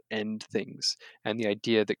monsters end things, and the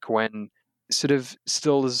idea that Gwen sort of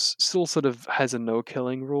still sort of has a no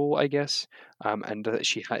killing rule, I guess, and that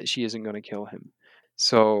she isn't gonna kill him.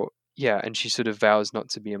 So yeah, and she sort of vows not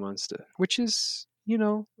to be a monster, which is,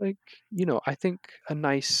 I think a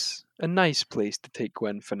nice place to take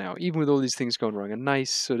Gwen for now, even with all these things going wrong. A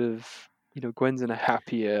nice sort of, Gwen's in a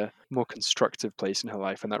happier, more constructive place in her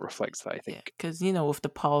life, and that reflects that, I Yeah, think. because with the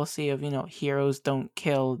policy of heroes don't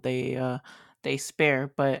kill, they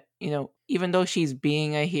spare. But even though she's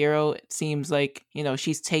being a hero, it seems like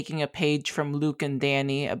she's taking a page from Luke and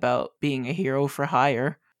Danny about being a hero for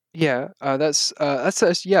hire. Yeah, that's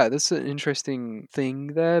an interesting thing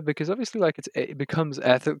there, because obviously, like, it becomes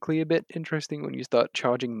ethically a bit interesting when you start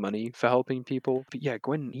charging money for helping people. But yeah,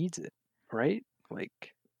 Gwen needs it, right?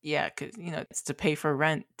 Like, Yeah, because it's to pay for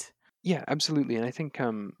rent. yeah, absolutely. And I think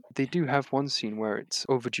they do have one scene where it's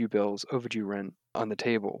overdue bills, overdue rent on the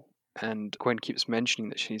table, and Gwen keeps mentioning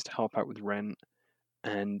that she needs to help out with rent,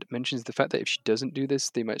 and mentions the fact that if she doesn't do this,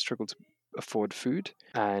 they might struggle to afford food.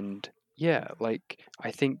 And yeah, like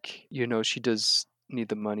I think, she does need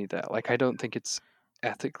the money there. Like I don't think it's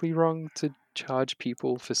ethically wrong to charge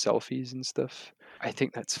people for selfies and stuff. I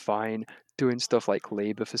think that's fine. Doing stuff like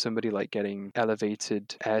labor for somebody, like getting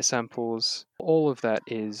elevated air samples, all of that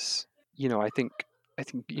is, I think,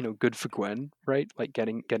 good for Gwen, right? Like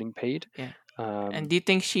getting paid. Yeah. And Um, do you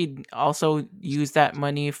think she'd also use that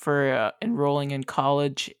money for enrolling in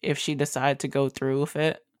college if she decided to go through with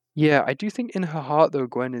it? Yeah, I do think in her heart, though,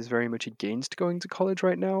 Gwen is very much against going to college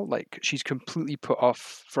right now. Like, she's completely put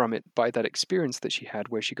off from it by that experience that she had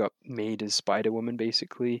where she got made as Spider Woman,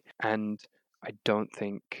 basically. And I don't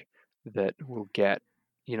think that we'll get,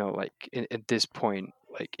 like, at this point,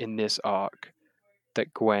 like, in this arc,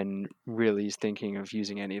 that Gwen really is thinking of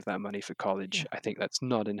using any of that money for college. Yeah. I think that's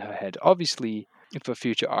not in her head. Obviously, for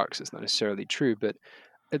future arcs, it's not necessarily true, but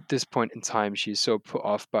at this point in time, she's so put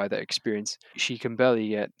off by that experience, she can barely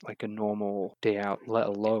get like a normal day out, let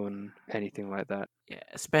alone anything like that. Yeah,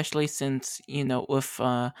 especially since, with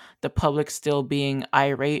the public still being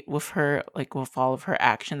irate with her, like with all of her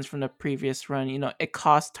actions from the previous run, it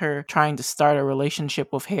cost her trying to start a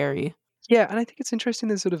relationship with Harry. Yeah, and I think it's interesting.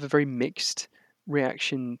 There's sort of a very mixed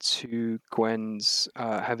reaction to Gwen's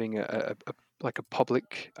having like a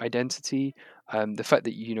public identity. The fact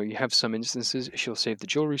that you have some instances she'll save the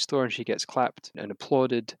jewelry store and she gets clapped and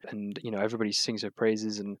applauded, and everybody sings her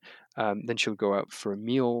praises, and then she'll go out for a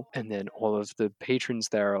meal, and then all of the patrons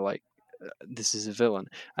there are like, "This is a villain,"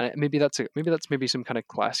 and maybe some kind of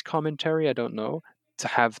class commentary. I don't know. To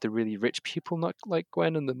have the really rich people not like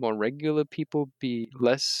Gwen and the more regular people be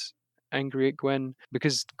less angry at Gwen,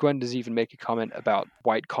 because Gwen does even make a comment about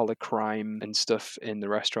white collar crime and stuff in the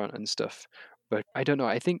restaurant and stuff. But I don't know.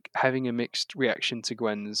 I think having a mixed reaction to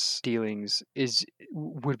Gwen's dealings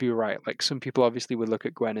would be right. Like some people obviously would look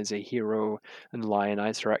at Gwen as a hero and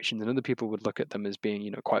lionize her actions, and other people would look at them as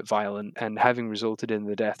being, quite violent and having resulted in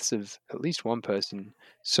the deaths of at least one person.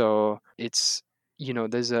 So it's,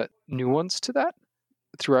 there's a nuance to that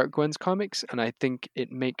throughout Gwen's comics, and I think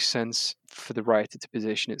it makes sense for the writer to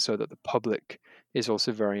position it so that the public is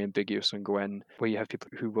also very ambiguous on Gwen, where you have people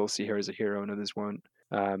who will see her as a hero and others won't,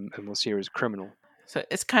 and will see her as a criminal. So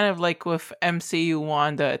it's kind of like with MCU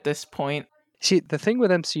Wanda at this point. See, the thing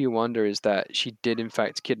with MCU Wanda is that she did in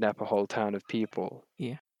fact kidnap a whole town of people.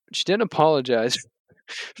 Yeah. She didn't apologize for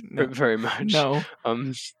No. it very much. No.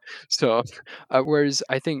 Um, so, whereas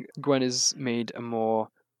I think Gwen has made a more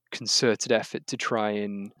concerted effort to try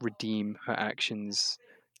and redeem her actions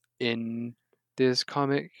in this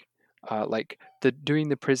comic. Like the doing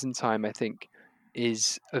the prison time, I think,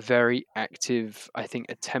 is a very active, I think,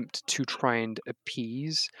 attempt to try and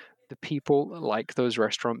appease the people, like those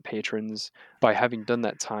restaurant patrons. By having done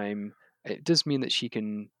that time, it does mean that she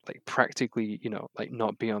can like practically, like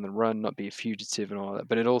not be on the run, not be a fugitive and all that.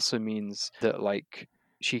 But it also means that like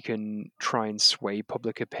she can try and sway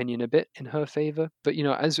public opinion a bit in her favor. But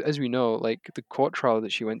as we know, like the court trial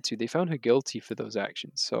that she went to, they found her guilty for those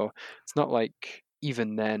actions. So it's not like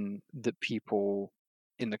even then that people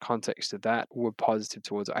in the context of that were positive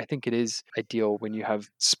towards it. I think it is ideal when you have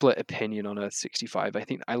split opinion on Earth 65. I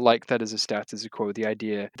think I like that as a status quo, the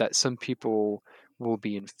idea that some people will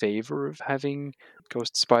be in favor of having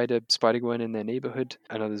Ghost Spider Gwen in their neighborhood,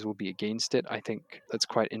 and others will be against it. I think that's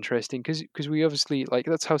quite interesting because we obviously like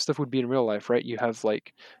that's how stuff would be in real life, right? You have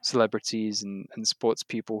like celebrities and sports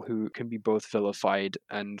people who can be both vilified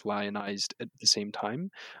and lionized at the same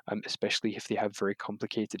time, especially if they have very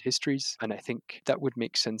complicated histories. And I think that would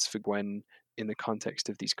make sense for Gwen in the context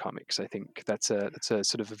of these comics. I think that's a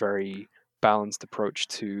sort of a very balanced approach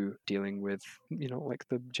to dealing with like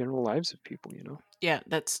the general lives of people. Yeah,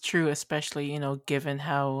 that's true, especially, given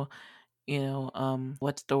how,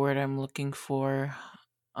 what's the word I'm looking for?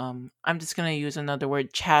 I'm just gonna use another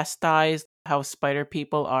word, chastised, how spider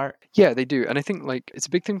people are. Yeah, they do. And I think like it's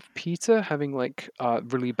a big thing for Peter having like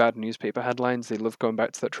really bad newspaper headlines. They love going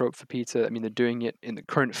back to that trope for Peter. I mean, they're doing it in the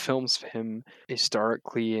current films for him,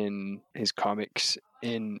 historically in his comics,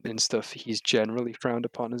 in stuff. He's generally frowned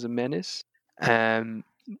upon as a menace. Um,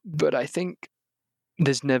 but I think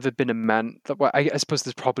there's never been a well, I suppose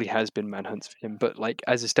there probably has been manhunts for him, but like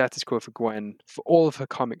as a status quo for Gwen, for all of her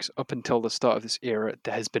comics up until the start of this era,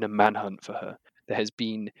 there has been a manhunt for her. There has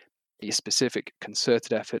been a specific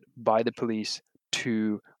concerted effort by the police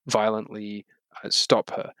to violently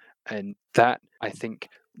stop her, and that I think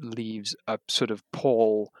leaves a sort of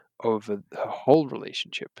pall over her whole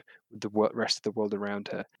relationship with the rest of the world around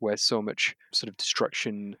her, where so much sort of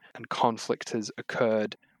destruction and conflict has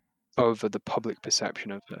occurred over the public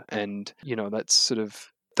perception of her. And that's sort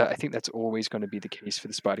of that. I think that's always going to be the case for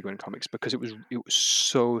the Spider-Gwen comics because it was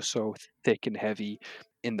so thick and heavy.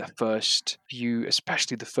 in the first few,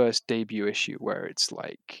 especially the first debut issue, where it's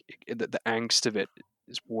like the angst of it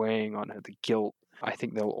is weighing on her, the guilt. I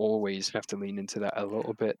think they'll always have to lean into that a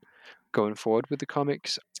little bit going forward with the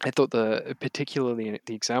comics. I thought particularly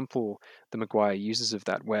the example the Maguire uses of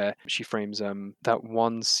that, where she frames that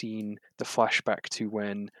one scene, the flashback to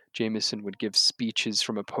when Jameson would give speeches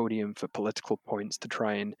from a podium for political points to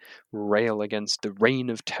try and rail against the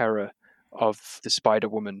reign of terror of the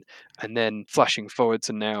Spider-Woman, and then flashing forward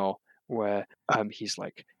to now, where he's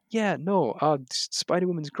like, yeah, no,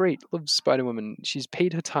 Spider-Woman's great. Loves Spider-Woman. She's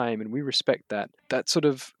paid her time, and we respect that. That sort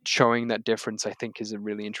of showing that difference, I think, is a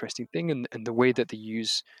really interesting thing, and the way that they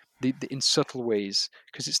use in subtle ways,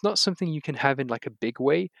 because it's not something you can have in like a big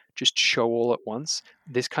way, just show all at once.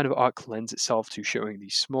 This kind of arc lends itself to showing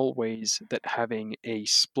these small ways that having a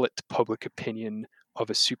split public opinion of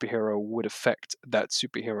a superhero would affect that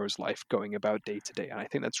superhero's life going about day to day. And I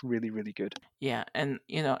think that's really, really good. Yeah, and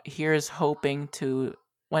here's hoping to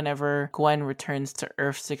whenever Gwen returns to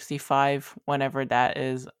Earth 65, whenever that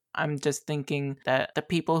is. I'm just thinking that the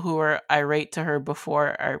people who were irate to her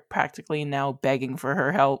before are practically now begging for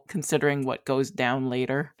her help, considering what goes down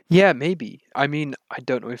later. Yeah, maybe. I mean, I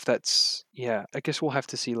don't know if that's. Yeah, I guess we'll have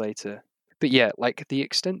to see later. But yeah, like the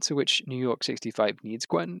extent to which New York 65 needs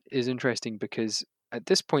Gwen is interesting, because at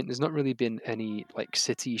this point there's not really been any like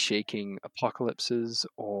city shaking apocalypses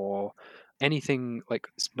or anything. Like,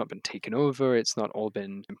 it's not been taken over, it's not all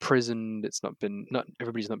been imprisoned, not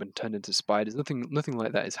everybody's not been turned into spiders. Nothing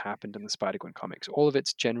like that has happened in the Spider-Gwen comics. All of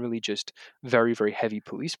it's generally just very, very heavy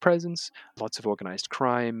police presence, lots of organized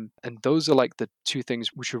crime, and those are like the two things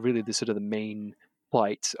which are really the sort of the main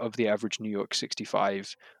plight of the average New York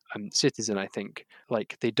 65 citizen. I think,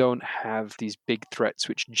 like, they don't have these big threats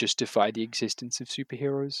which justify the existence of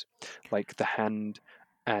superheroes, like the Hand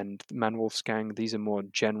and Manwolf's gang. These are more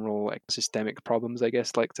general, like, systemic problems, I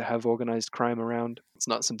guess, like to have organized crime around. It's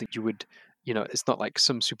not something you would, it's not like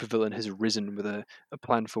some supervillain has arisen with a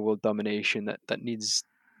plan for world domination that needs,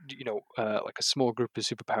 like a small group of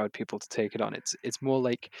superpowered people to take it on. It's more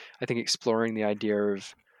like, I think, exploring the idea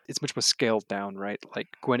of, it's much more scaled down, right? Like,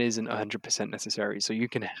 Gwen isn't 100% necessary, so you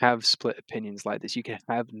can have split opinions like this. You can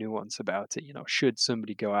have nuance about it. Should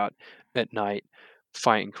somebody go out at night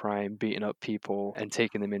fighting crime, beating up people, and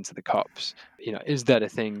taking them into the cops, is that a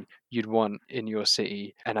thing you'd want in your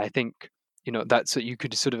city? And I think, that's what you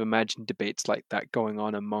could sort of imagine debates like that going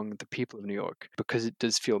on among the people of New York, because it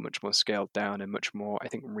does feel much more scaled down and much more, I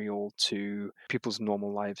think, real to people's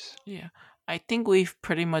normal lives. Yeah. I think we've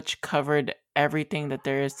pretty much covered everything that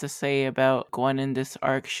there is to say about Gwen in this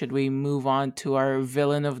arc. Should we move on to our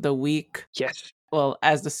villain of the week? Yes. Well,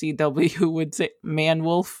 as the CW would say,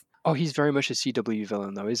 Manwolf. Oh, he's very much a CW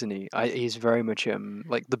villain, though, isn't he? He's very much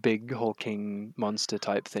like the big hulking monster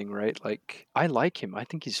type thing, right? Like, I like him. I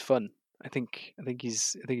think he's fun. I think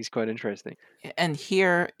he's quite interesting. And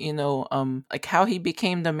here, like how he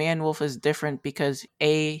became the Manwolf is different because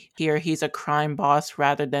here he's a crime boss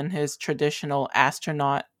rather than his traditional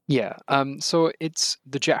astronaut. Yeah. So it's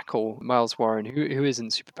the Jackal, Miles Warren, who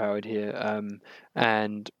isn't superpowered here,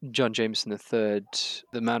 and John Jameson III,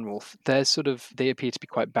 the Manwolf. They appear to be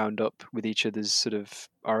quite bound up with each other's sort of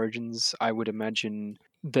origins. I would imagine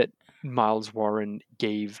that Miles Warren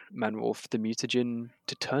gave Manwolf the mutagen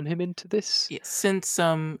to turn him into this. Yeah, since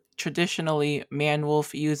traditionally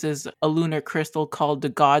Manwolf uses a lunar crystal called the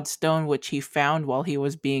Godstone, which he found while he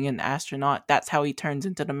was being an astronaut, that's how he turns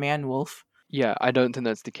into the Manwolf. Yeah, I don't think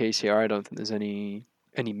that's the case here. I don't think there's any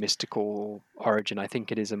mystical origin. I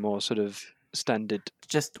think it is a more sort of standard.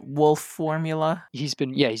 Just wolf formula. He's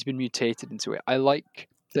been mutated into it. I like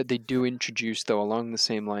that they do introduce, though, along the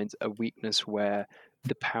same lines, a weakness where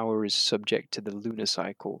the power is subject to the lunar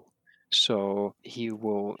cycle. So he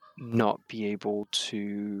will not be able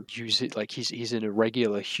to use it. Like, he's in a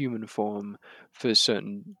regular human form for a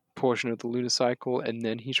certain portion of the lunar cycle, and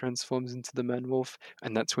then he transforms into the Manwolf,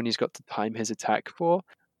 and that's when he's got to time his attack for.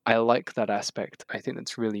 I like that aspect. I think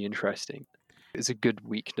that's really interesting. It's a good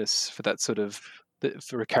weakness for that sort of,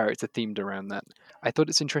 for a character themed around that. I thought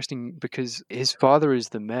it's interesting because his father is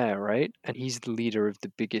the mayor, right? And he's the leader of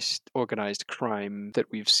the biggest organized crime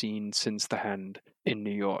that we've seen since the Hand in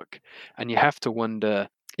New York. And you have to wonder,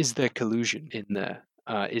 is there collusion in there?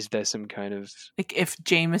 Is there some kind of, Like if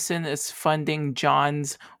Jameson is funding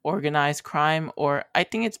John's organized crime, or I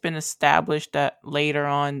think it's been established that later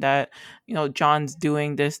on that John's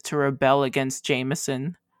doing this to rebel against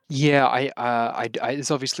Jameson. yeah,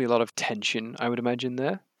 there's obviously a lot of tension, I would imagine,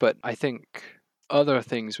 there, but I think other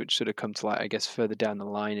things which sort of come to light, I guess, further down the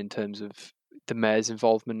line, in terms of the mayor's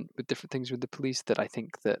involvement with different things with the police, that I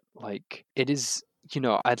think that, like, it is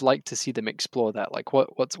I'd like to see them explore that. Like,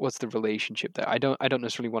 what's the relationship there? I don't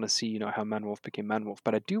necessarily want to see, how Manwolf became Manwolf,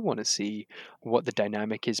 but I do want to see what the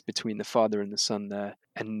dynamic is between the father and the son there,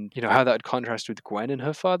 and how that would contrast with Gwen and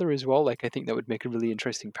her father as well. Like, I think that would make a really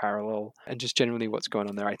interesting parallel, and just generally what's going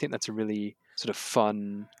on there. I think that's a really sort of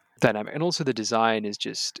fun dynamic, and also the design is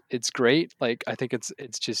it's great. Like, I think it's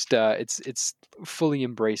fully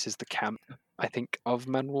embraces the camp, I think, of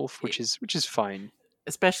Manwolf, which is fine.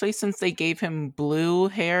 Especially since they gave him blue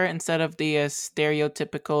hair instead of the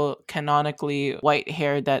stereotypical canonically white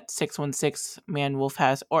hair that 616 Man-Wolf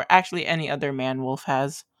has, or actually any other Man-Wolf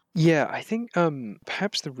has. Yeah, I think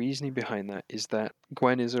perhaps the reasoning behind that is that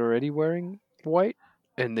Gwen is already wearing white,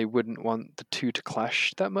 and they wouldn't want the two to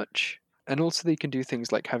clash that much. And also they can do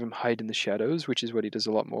things like have him hide in the shadows, which is what he does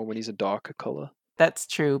a lot more when he's a darker color. That's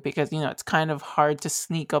true, because it's kind of hard to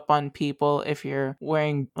sneak up on people if you're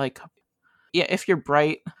wearing if you're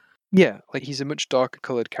bright. Yeah, like he's a much darker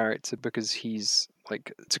colored character because he's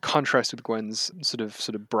like, to contrast with Gwen's sort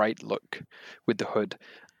of bright look with the hood.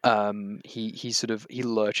 He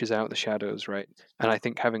lurches out the shadows, right? And I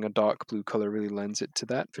think having a dark blue color really lends it to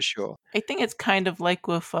that for sure. I think it's kind of like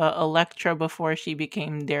with Elektra before she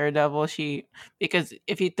became Daredevil. Because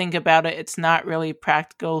if you think about it, it's not really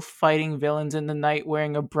practical fighting villains in the night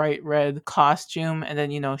wearing a bright red costume, and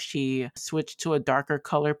then she switched to a darker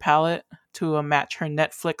color palette to match her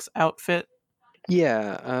Netflix outfit.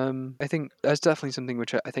 Yeah, I think that's definitely something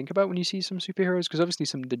which I think about when you see some superheroes, because obviously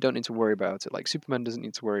some they don't need to worry about it. Like Superman doesn't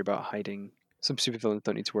need to worry about hiding. Some supervillains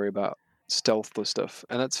don't need to worry about stealth stuff,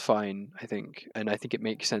 and that's fine, I think. And I think it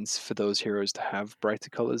makes sense for those heroes to have brighter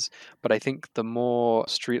colors. But I think the more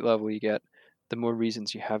street level you get, the more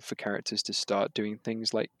reasons you have for characters to start doing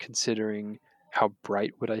things like considering how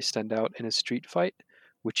bright would I stand out in a street fight,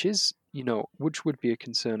 which would be a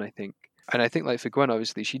concern, I think. And I think, like, for Gwen,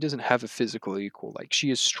 obviously, she doesn't have a physical equal. Like,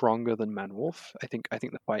 she is stronger than Manwolf. I think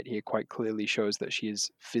the fight here quite clearly shows that she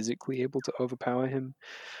is physically able to overpower him,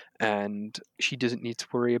 and she doesn't need to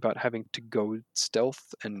worry about having to go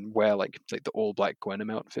stealth and wear like the all black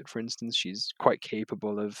Gwenom outfit, for instance. She's quite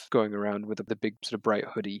capable of going around with the big sort of bright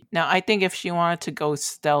hoodie. Now, I think if she wanted to go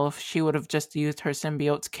stealth, she would have just used her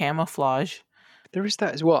symbiote's camouflage. There is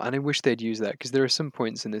that as well, and I wish they'd use that, because there are some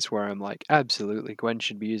points in this where I'm like, absolutely, Gwen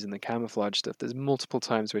should be using the camouflage stuff. There's multiple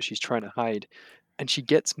times where she's trying to hide, and she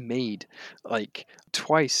gets made. Like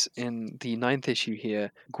twice in the ninth issue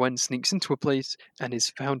here, Gwen sneaks into a place and is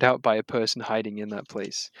found out by a person hiding in that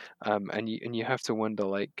place. And you have to wonder,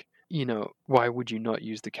 like, why would you not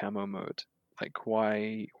use the camo mode? Like,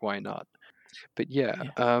 why not? But yeah,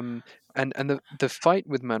 Yeah. and the fight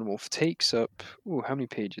with Manwolf takes up, how many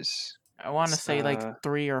pages? I want to It's say like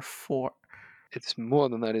 3 or 4. it's more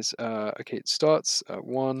than that. Is okay. It starts at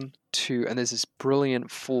 1, 2, and there's this brilliant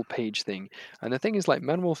full page thing. And the thing is, like,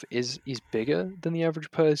 Manwolf is bigger than the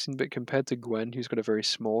average person, but compared to Gwen, who's got a very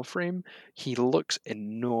small frame, he looks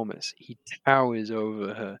enormous. He towers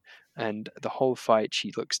over her, and the whole fight,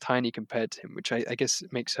 she looks tiny compared to him, which I guess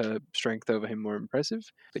makes her strength over him more impressive.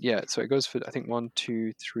 But yeah, so it goes for, I think, 1,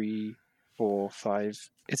 2, 3, 4, 5.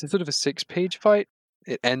 It's a sort of a 6-page fight.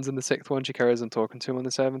 It ends in the 6th one. She carries on talking to him on the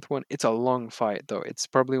 7th one. It's a long fight, though. It's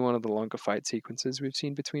probably one of the longer fight sequences we've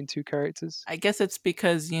seen between two characters. I guess it's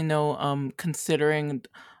because, considering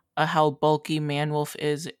how bulky Manwolf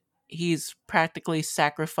is, he's practically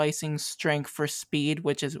sacrificing strength for speed,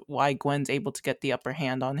 which is why Gwen's able to get the upper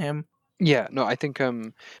hand on him. Yeah, no, I think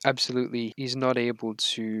absolutely he's not able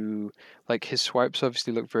to, like, his swipes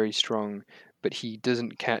obviously look very strong, but he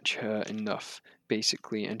doesn't catch her enough,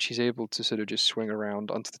 basically, and she's able to sort of just swing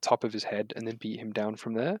around onto the top of his head and then beat him down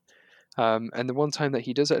from there. And the one time that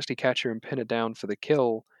he does actually catch her and pin her down for the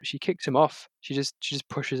kill, she kicks him off. She just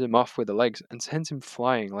pushes him off with her legs and sends him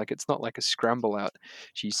flying. Like, it's not like a scramble out.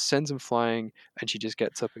 She sends him flying, and she just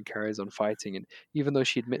gets up and carries on fighting. And even though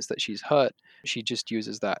she admits that she's hurt, she just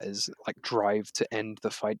uses that as like drive to end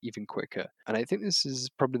the fight even quicker. And I think this is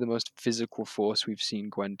probably the most physical force we've seen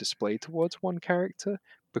Gwen display towards one character,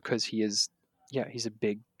 because he's a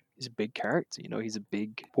big character. He's a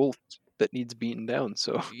big wolf that needs beaten down.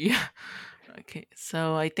 So Yeah. Okay,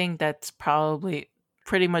 so I think that's probably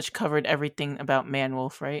pretty much covered everything about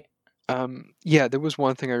Manwolf, right? yeah, there was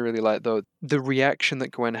one thing I really liked, though. The reaction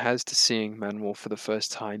that Gwen has to seeing Manwolf for the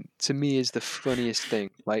first time, to me, is the funniest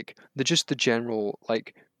thing. Like, the general,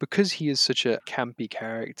 like, because he is such a campy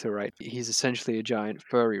character, right? He's essentially a giant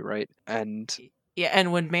furry, right? And Yeah,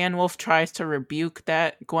 and when Manwolf tries to rebuke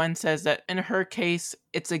that, Gwen says that in her case,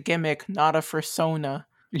 it's a gimmick, not a persona.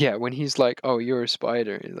 yeah, when he's like, "Oh, you're a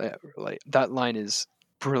spider," like that line is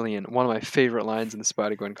brilliant. One of my favorite lines in the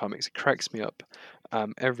Spider-Gwen comics. It cracks me up.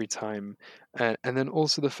 every time. And then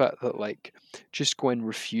also the fact that like just Gwen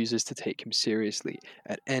refuses to take him seriously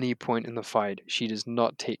at any point in the fight. She does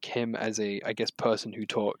not take him as a, I guess, person who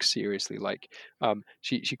talks seriously. Like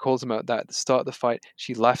she calls him out that at the start of the fight.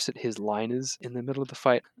 She laughs at his liners in the middle of the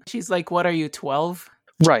fight. She's like, "What are you, 12?"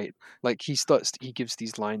 Right. Like he gives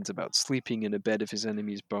these lines about sleeping in a bed of his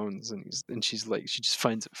enemy's bones, and she's like, she just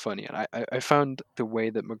finds it funny. And I found the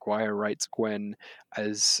way that Maguire writes Gwen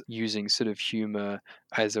as using sort of humor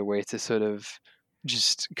as a way to sort of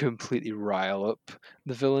just completely rile up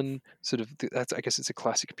the villain. Sort of that's, I guess it's a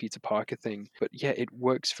classic Peter Parker thing, but yeah, it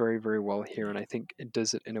works very very well here, and I think it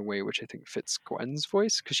does it in a way which I think fits Gwen's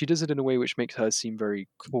voice, because she does it in a way which makes her seem very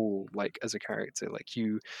cool, like as a character. Like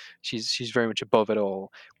she's very much above it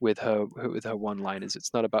all with her one liners.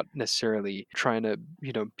 It's not about necessarily trying to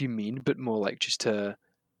be mean, but more like just to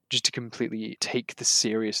completely take the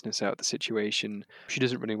seriousness out of the situation. She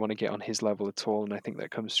doesn't really want to get on his level at all, and I think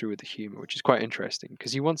that comes through with the humor, which is quite interesting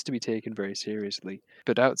because he wants to be taken very seriously,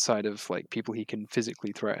 but outside of like people he can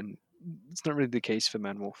physically threaten, it's not really the case for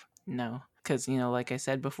Manwolf. No, because like I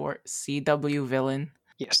said before, CW villain.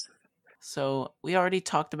 Yes. So we already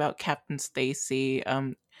talked about Captain Stacy.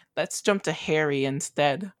 Let's jump to Harry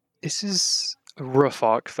instead. This is a rough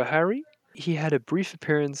arc for Harry. He had a brief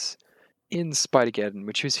appearance in Spider-Geddon,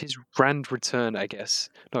 which was his grand return, I guess.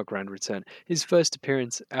 Not grand return. His first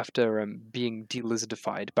appearance after being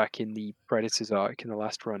delizardified back in the Predators arc in the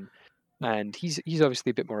last run. And he's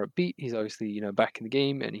obviously a bit more upbeat. He's obviously back in the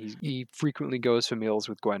game, and he frequently goes for meals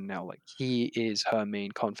with Gwen now. Like he is her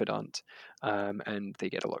main confidant, and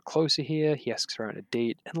they get a lot closer here. He asks her out on a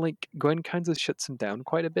date, and like Gwen kind of shuts him down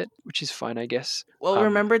quite a bit, which is fine, I guess. Well,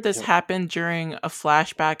 remember this happened during a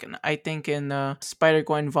flashback, and I think in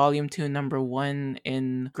Spider-Gwen Volume 2, Number 1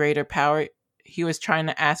 in Greater Power. He was trying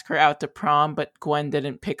to ask her out to prom, but Gwen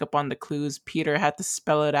didn't pick up on the clues. Peter had to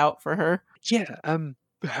spell it out for her. Yeah,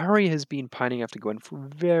 Harry has been pining after Gwen for a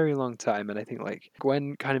very long time, and I think like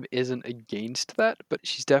Gwen kind of isn't against that, but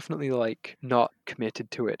she's definitely like not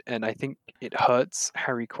committed to it. And I think it hurts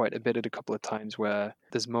Harry quite a bit at a couple of times where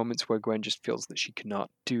there's moments where Gwen just feels that she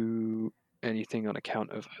cannot do anything on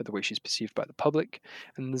account of the way she's perceived by the public.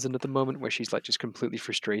 And there's another moment where she's like just completely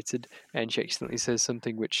frustrated and she accidentally says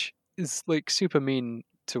something which is like super mean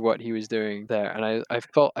to what he was doing there, and I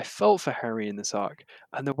felt for Harry in this arc,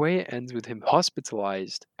 and the way it ends with him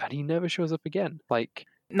hospitalized and he never shows up again, like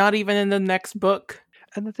not even in the next book.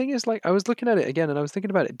 And the thing is, like, I was looking at it again and I was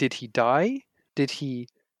thinking about it. Did he die? Did he,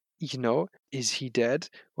 is he dead?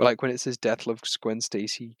 Or like when it says death loves Gwen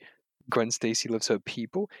Stacy loves her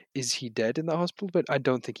people, is he dead in the hospital? But I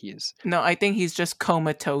don't think he is. No, I think he's just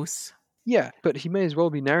comatose. Yeah, but he may as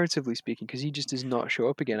well be narratively speaking, because he just does not show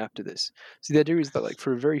up again after this. So the idea is that, like,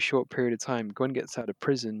 for a very short period of time, Gwen gets out of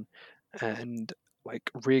prison and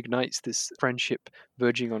like reignites this friendship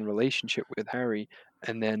verging on relationship with Harry,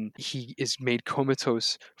 and then he is made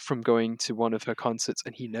comatose from going to one of her concerts,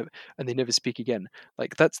 and they never speak again.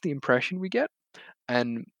 Like that's the impression we get.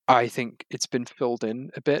 And I think it's been filled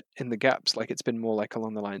in a bit in the gaps. Like it's been more like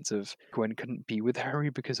along the lines of Gwen couldn't be with Harry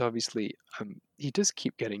because obviously he does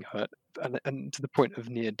keep getting hurt and to the point of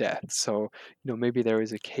near death. So maybe there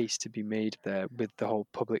is a case to be made there with the whole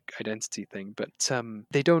public identity thing. But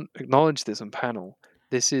they don't acknowledge this on panel.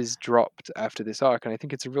 This is dropped after this arc, and I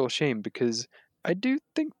think it's a real shame because I do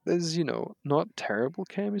think there's not terrible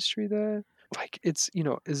chemistry there. Like it's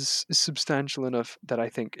is substantial enough that I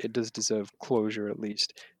think it does deserve closure, at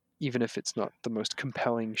least, even if it's not the most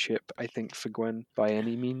compelling ship, I think, for Gwen by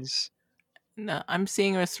any means. No, I'm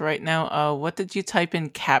seeing this right now. What did you type in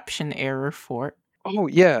caption error for? Oh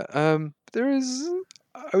yeah, there is.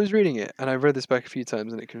 I was reading it and I've read this back a few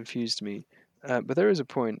times and it confused me. But there is a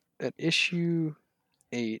point at issue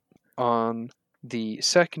 8 on the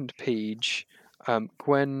second page.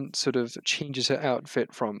 Gwen sort of changes her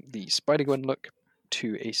outfit from the Spider-Gwen look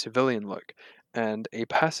to a civilian look, and a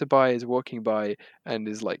passerby is walking by and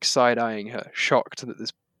is like side-eyeing her, shocked that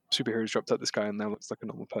this superhero has dropped out the sky and now looks like a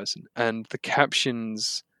normal person. And the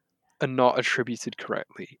captions are not attributed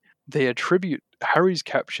correctly. They attribute Harry's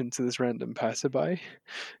caption to this random passerby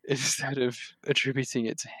instead of attributing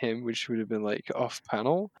it to him, which would have been like off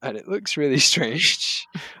panel, and it looks really strange.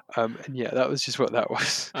 And yeah, that was just what that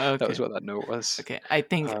was. Okay. That was what that note was. Okay, I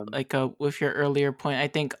think with your earlier point, I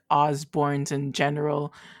think Osborns in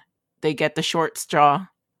general, they get the short straw.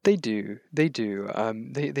 They do. They do.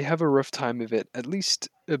 They have a rough time of it, at least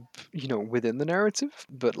within the narrative.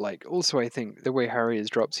 But like, also, I think the way Harry is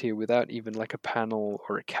dropped here without even like a panel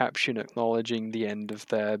or a caption acknowledging the end of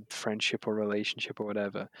their friendship or relationship or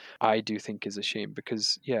whatever, I do think is a shame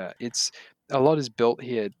because yeah, it's a lot is built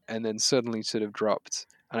here and then suddenly sort of dropped,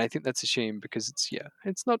 and I think that's a shame because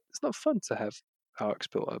it's not fun to have arcs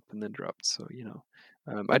built up and then dropped. So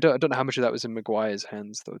I don't know how much of that was in Maguire's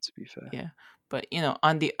hands though. To be fair. Yeah. But,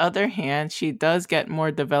 on the other hand, she does get more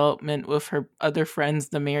development with her other friends,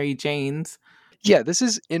 the Mary Janes. Yeah, this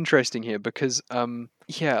is interesting here because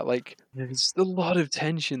yeah, like there's a lot of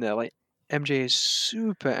tension there. Like MJ is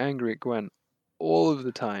super angry at Gwen all of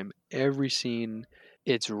the time. Every scene,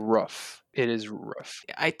 it's rough. It is rough.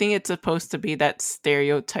 I think it's supposed to be that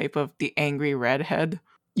stereotype of the angry redhead.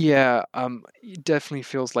 Yeah, it definitely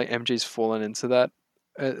feels like MJ's fallen into that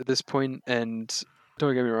at this point, and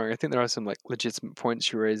don't get me wrong, I think there are some like legitimate points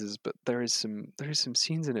she raises, but there is some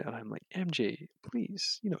scenes in it, and I'm like, MJ,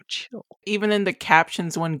 please, chill. Even in the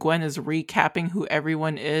captions when Gwen is recapping who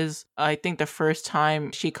everyone is, I think the first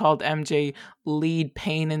time she called MJ lead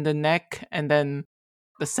pain in the neck, and then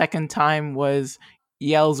the second time was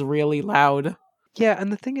yells really loud. Yeah,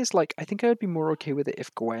 and the thing is, like, I think I would be more okay with it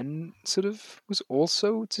if Gwen sort of was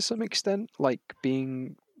also, to some extent, like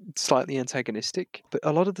being slightly antagonistic. But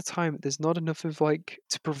a lot of the time, there's not enough of like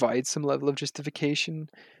to provide some level of justification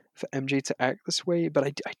for MJ to act this way. But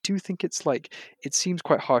I do think it's like it seems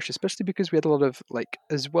quite harsh, especially because we had a lot of like,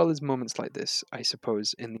 as well as moments like this, I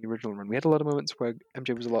suppose, in the original run, we had a lot of moments where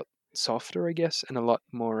MJ was a lot softer, I guess, and a lot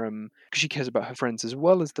more because she cares about her friends as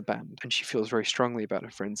well as the band, and she feels very strongly about her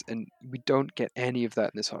friends. And we don't get any of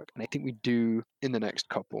that in this arc, and I think we do in the next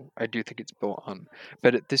couple. I do think it's built on,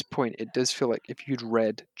 but at this point, it does feel like if you'd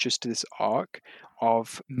read just this arc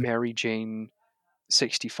of Mary Jane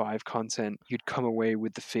 65 content, you'd come away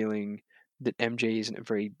with the feeling that MJ isn't a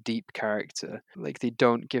very deep character. Like they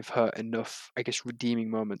don't give her enough, I guess, redeeming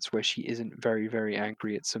moments where she isn't very, very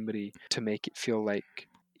angry at somebody to make it feel like,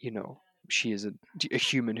 she is a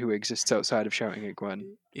human who exists outside of shouting at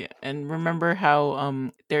Gwen. Yeah, and remember how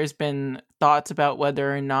there's been thoughts about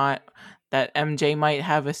whether or not that MJ might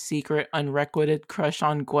have a secret unrequited crush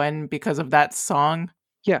on Gwen because of that song?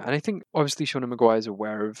 Yeah, and I think obviously Shauna Maguire is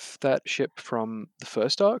aware of that ship from the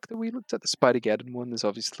first arc that we looked at, the Spider-Geddon one. There's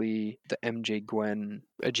obviously the MJ Gwen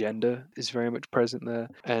agenda is very much present there,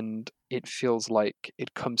 and it feels like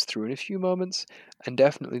it comes through in a few moments. And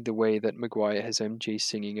definitely the way that Maguire has MJ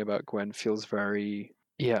singing about Gwen feels very.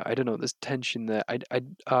 Yeah, I don't know. There's tension there.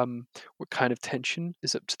 What kind of tension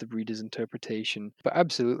is up to the reader's interpretation, but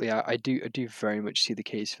absolutely, I do very much see the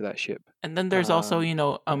case for that ship. And then there's also,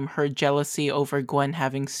 Yeah. her jealousy over Gwen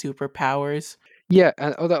having superpowers. Yeah,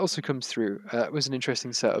 and that also comes through. That was an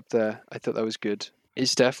interesting setup there. I thought that was good.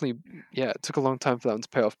 It's definitely, yeah, it took a long time for that one to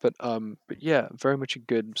pay off, but yeah, very much a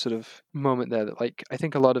good sort of moment there. That like I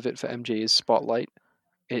think a lot of it for MJ is spotlight.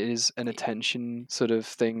 It is an attention sort of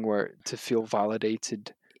thing where to feel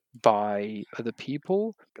validated by other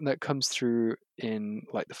people, and that comes through in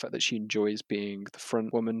like the fact that she enjoys being the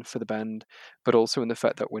front woman for the band, but also in the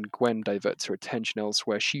fact that when Gwen diverts her attention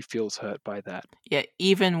elsewhere, she feels hurt by that. Yeah,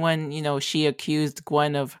 even when, she accused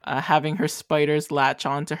Gwen of having her spiders latch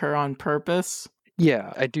onto her on purpose.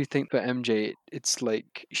 Yeah, I do think that MJ, it's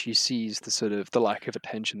like she sees the sort of the lack of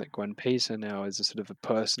attention that Gwen pays her now as a sort of a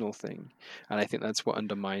personal thing, and I think that's what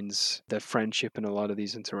undermines their friendship in a lot of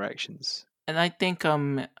these interactions. And I think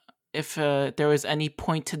if there was any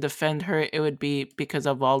point to defend her, it would be because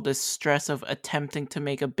of all this stress of attempting to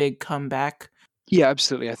make a big comeback. Yeah,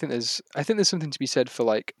 absolutely. I think there's something to be said for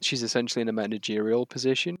like she's essentially in a managerial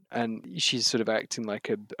position and she's sort of acting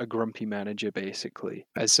like a grumpy manager basically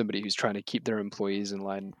as somebody who's trying to keep their employees in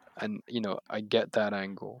line. And I get that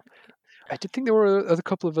angle. I did think there were a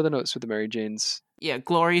couple of other notes with the Mary Janes. Yeah,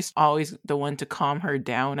 Glory's always the one to calm her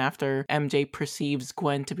down after MJ perceives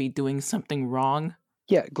Gwen to be doing something wrong.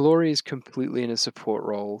 Yeah, Glory is completely in a support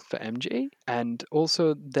role for MJ, and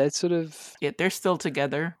also they're sort of Yeah, they're still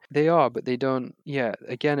together. they are, but they don't. Yeah,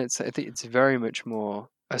 again, I think it's very much more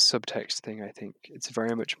a subtext thing. I think it's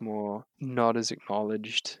very much more not as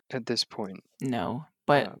acknowledged at this point. No.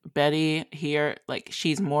 But Uh, Betty here, like,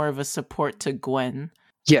 she's more of a support to Gwen.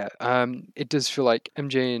 yeah, it does feel like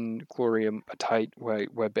MJ and Glory are tight,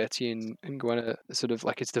 where Betty and Gwen are sort of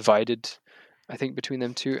like it's divided. I think between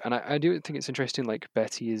them two, and I do think it's interesting, like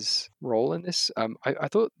Betty's role in this. I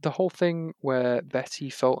thought the whole thing where Betty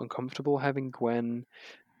felt uncomfortable having Gwen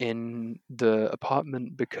in the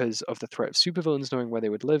apartment because of the threat of supervillains knowing where they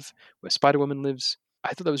would live, where Spider Woman lives.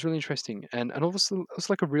 I thought that was really interesting, and also it's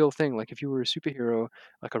like a real thing. Like if you were a superhero,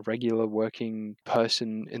 like a regular working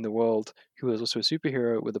person in the world who was also a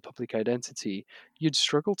superhero with a public identity, you'd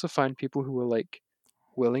struggle to find people who were like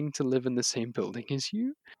willing to live in the same building as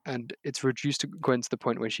you. And it's reduced to Gwen to the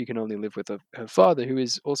point where she can only live with her father, who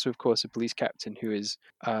is also, of course, a police captain who is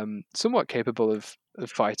somewhat capable of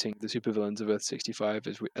fighting the supervillains of Earth 65,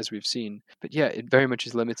 as we've seen. But yeah, it very much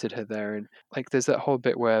has limited her there. And like, there's that whole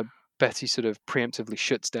bit where Betty sort of preemptively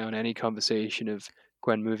shuts down any conversation of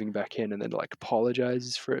Gwen moving back in, and then like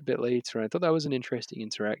apologizes for it a bit later. And I thought that was an interesting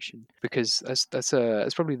interaction because that's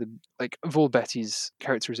probably the like of all Betty's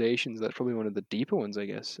characterizations, that's probably one of the deeper ones, I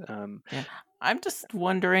guess. Yeah. I'm just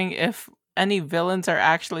wondering if any villains are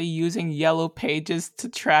actually using yellow pages to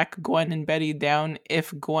track Gwen and Betty down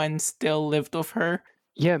if Gwen still lived with her.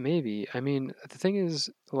 Yeah, maybe. I mean, the thing is,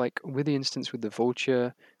 like with the instance with the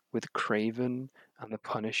Vulture, with Craven and the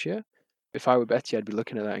Punisher, if I were Betty, I'd be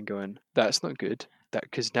looking at that and going, "That's not good." That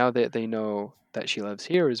because now that they know that she lives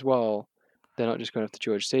here as well, they're not just going after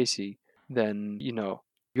George Stacy. Then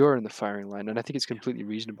you're in the firing line, and I think it's completely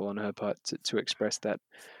reasonable on her part to express that.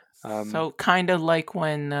 So kind of like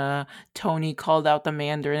when Tony called out the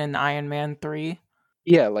Mandarin in Iron Man 3.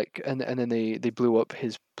 Yeah, like and then they blew up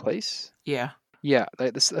his place. Yeah. Yeah,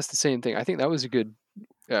 that's the same thing. I think that was a good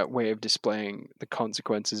way of displaying the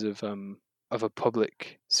consequences of a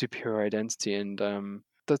public superhero identity, and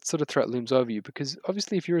that sort of threat looms over you because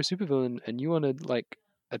obviously, if you're a supervillain and you want to like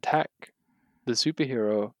attack the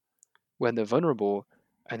superhero when they're vulnerable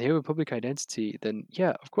and they have a public identity, then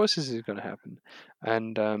yeah, of course this is going to happen.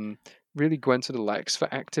 And really, Gwen sort of lacks for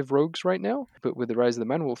active rogues right now. But with the rise of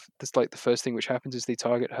the Manwolf, that's like the first thing which happens is they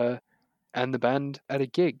target her and the band at a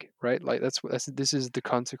gig, right? Like that's this is the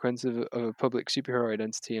consequence of a public superhero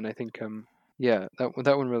identity, and I think yeah,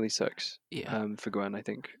 that one really sucks. Yeah. For Gwen, I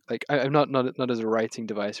think like I'm not as a writing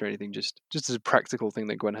device or anything, just as a practical thing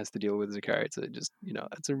that Gwen has to deal with as a character. Just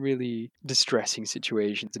it's a really distressing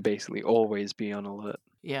situation to basically always be on alert.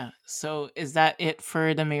 Yeah. So is that it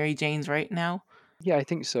for the Mary Janes right now? Yeah, I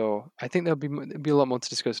think so. I think there'll be a lot more to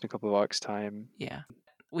discuss in a couple of arcs' time. Yeah.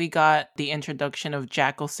 We got the introduction of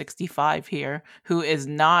Jackal 65 here, who is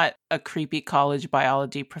not a creepy college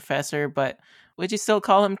biology professor, but would you still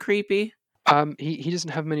call him creepy? He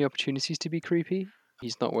doesn't have many opportunities to be creepy.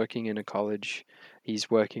 He's not working in a college. He's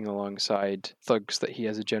working alongside thugs that he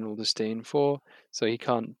has a general disdain for, so he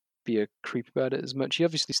can't be a creep about it as much. He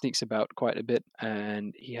obviously sneaks about quite a bit,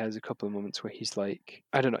 and he has a couple of moments where he's like,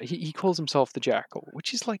 I don't know, he calls himself the Jackal,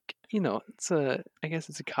 which is like, I guess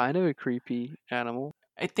it's a kind of a creepy animal.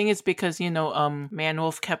 I think it's because,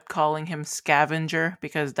 Manwolf kept calling him Scavenger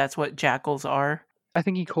because that's what jackals are. I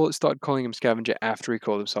think started calling him Scavenger after he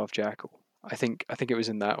called himself Jackal. I think it was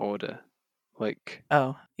in that order. Like,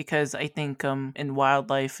 Oh, because I think in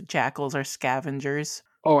wildlife, jackals are scavengers.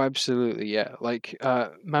 oh, absolutely, yeah. Like,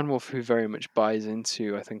 Manwolf, who very much buys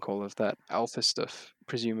into, I think, all of that alpha stuff,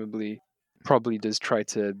 presumably, probably does try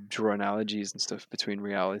to draw analogies and stuff between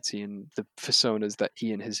reality and the personas that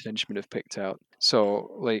he and his henchmen have picked out.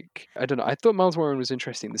 So, like, I don't know. I thought Miles Warren was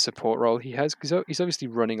interesting, the support role he has, because he's obviously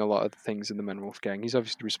running a lot of the things in the Manwolf gang. He's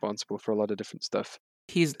obviously responsible for a lot of different stuff.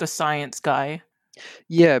 He's the science guy,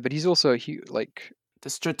 Yeah, but he's also, the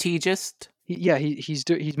strategist.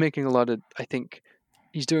 he's making a lot of, I think,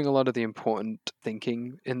 he's doing a lot of the important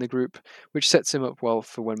thinking in the group, which sets him up well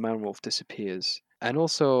for when Manwolf disappears, and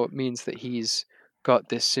also means that he's got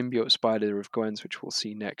this symbiote spider of Gwen's, which we'll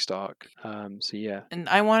see next arc. So yeah, And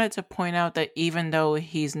I wanted to point out that even though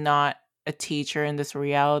he's not a teacher in this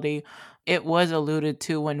reality, it was alluded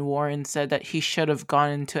to when Warren said that he should have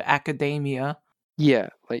gone into academia. yeah.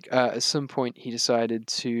 Like at some point, he decided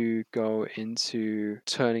to go into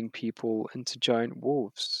turning people into giant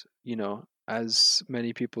wolves. As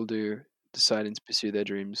many people do, deciding to pursue their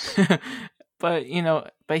dreams. But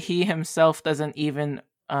he himself doesn't even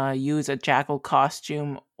use a jackal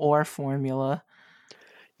costume or formula.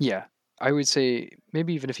 Yeah, I would say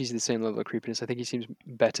maybe even if he's the same level of creepiness, I think he seems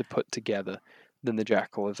better put together than the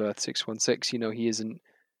Jackal of Earth 616. He isn't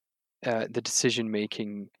the decision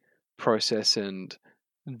making process and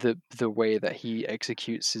the way that he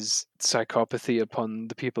executes his psychopathy upon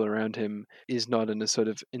the people around him is not in a sort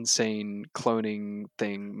of insane cloning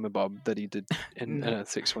thing mabob that he did in No. Earth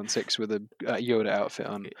 616 with a Yoda outfit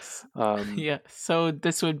on. Yes. Um, Yeah, so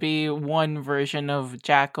this would be one version of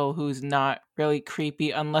Jackal who's not really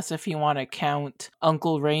creepy unless if you want to count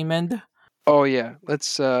Uncle Raymond. Oh yeah,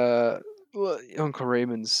 let's Uncle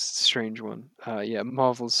Raymond's strange one. Yeah,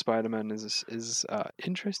 Marvel's Spider-Man is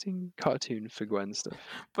interesting cartoon for Gwen stuff.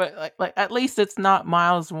 But like at least it's not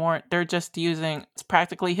Miles Warren. They're just using it's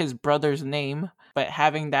practically his brother's name. but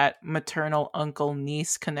having that maternal uncle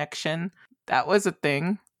niece connection, that was a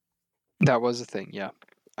thing. That was a thing, yeah,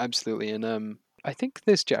 absolutely. And I think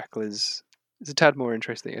this Jackal is a tad more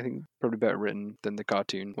interesting. I think probably better written than the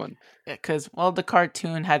cartoon one. Because, well, the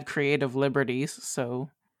cartoon had creative liberties, so.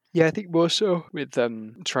 Yeah, I think more so with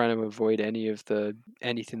trying to avoid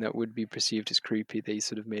anything that would be perceived as creepy. They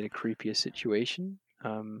sort of made a creepier situation.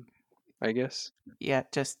 I guess. Yeah,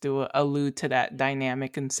 just to allude to that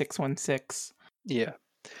dynamic in 616. Yeah,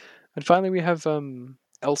 and finally we have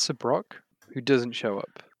Elsa Brock, who doesn't show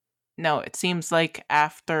up. No, it seems like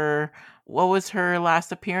after, what was her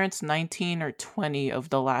last appearance? 19 or 20 of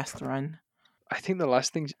the last run. I think the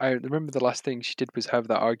last thing I remember, the last thing she did was have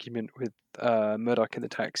that argument with Murdoch in the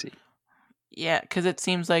taxi. Yeah, because it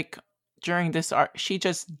seems like during this arc, she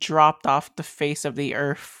just dropped off the face of the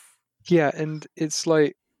earth. Yeah, and it's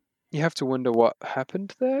like you have to wonder what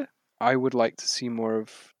happened there. I would like to see more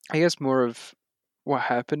of, I guess, more of what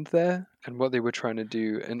happened there and what they were trying to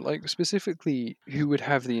do, and like specifically who would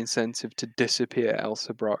have the incentive to disappear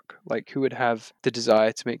Elsa Brock, like who would have the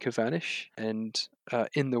desire to make her vanish, and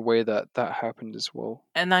in the way that that happened as well.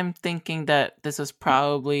 And I'm thinking that this is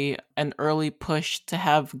probably an early push to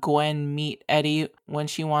have Gwen meet Eddie when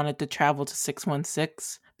she wanted to travel to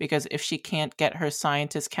 616. Because if she can't get her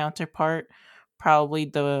scientist counterpart, probably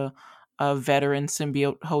the veteran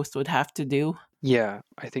symbiote host would have to do. Yeah,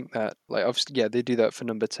 I think that, like, obviously, yeah, they do that for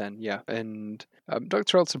number 10, yeah. And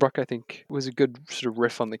Dr. Elsa Brock, I think, was a good sort of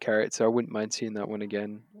riff on the character. I wouldn't mind seeing that one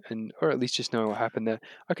again, and or at least just knowing what happened there.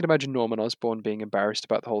 I can imagine Norman Osborn being embarrassed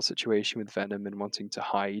about the whole situation with Venom and wanting to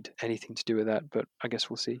hide anything to do with that, but I guess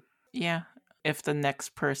we'll see. Yeah, if the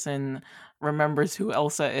next person remembers who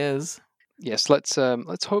Elsa is. Yes, let's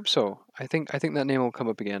hope so. I think that name will come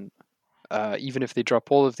up again. Even if they drop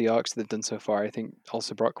all of the arcs they've done so far, I think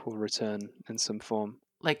Elsa Brock will return in some form.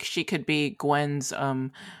 Like, she could be Gwen's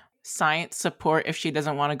science support if she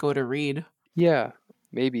doesn't want to go to Reed. Yeah,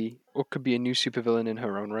 maybe. Or could be a new supervillain in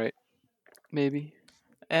her own right. Maybe.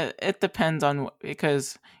 It depends on,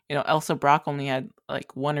 because Elsa Brock only had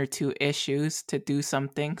like one or two issues to do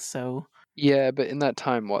something, so. Yeah, but in that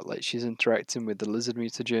time, what, like she's interacting with the lizard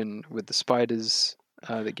mutagen, with the spiders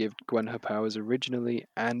that gave Gwen her powers originally,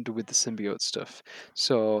 and with the symbiote stuff.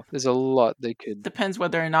 So there's a lot they could. Depends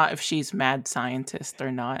whether or not if she's mad scientist or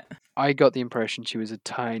not. I got the impression she was a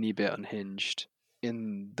tiny bit unhinged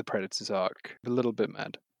in the Predators arc, a little bit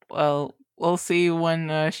mad. Well, we'll see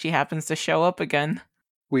when she happens to show up again.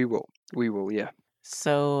 We will, yeah.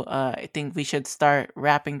 So I think we should start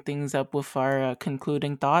wrapping things up with our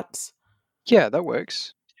concluding thoughts. Yeah, that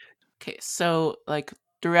works. Okay, so like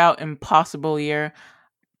throughout Impossible Year,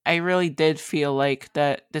 I really did feel like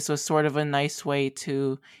that this was sort of a nice way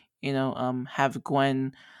to, have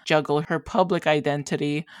Gwen juggle her public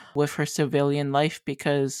identity with her civilian life,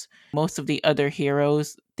 because most of the other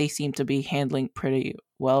heroes, they seem to be handling pretty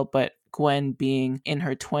well, but Gwen being in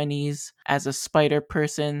her 20s as a spider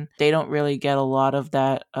person, they don't really get a lot of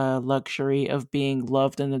that luxury of being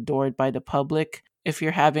loved and adored by the public if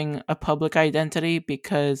you're having a public identity,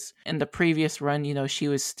 because in the previous run, she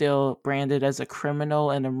was still branded as a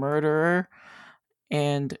criminal and a murderer.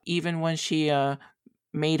 And even when she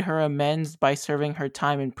made her amends by serving her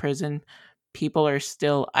time in prison, people are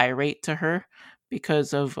still irate to her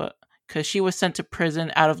because of because she was sent to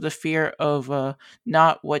prison out of the fear of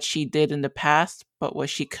not what she did in the past, but what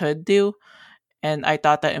she could do. And I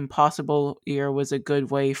thought that Impossible Year was a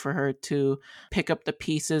good way for her to pick up the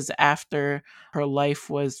pieces after her life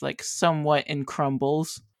was like somewhat in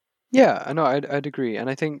crumbles. Yeah, I know, I'd agree. And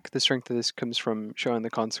I think the strength of this comes from showing the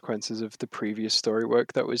consequences of the previous story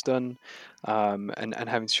work that was done, and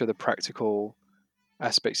having to show the practical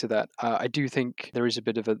aspects of that. I do think there is a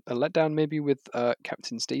bit of a letdown maybe with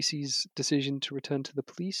Captain Stacy's decision to return to the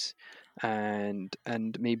police, and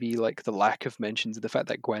maybe like the lack of mentions of the fact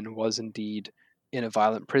that Gwen was indeed in a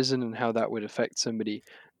violent prison and how that would affect somebody.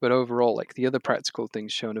 But overall, like the other practical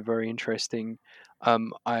things shown are very interesting.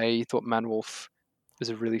 I thought Manwolf was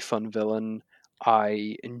a really fun villain.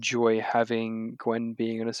 I enjoy having Gwen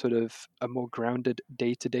being in a sort of a more grounded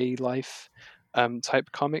day-to-day life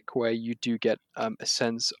type comic where you do get a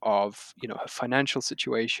sense of her financial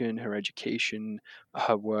situation, her education,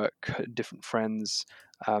 her work, her different friends,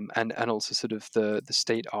 and also sort of the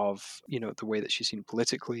state of the way that she's seen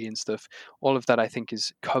politically and stuff. All of that I think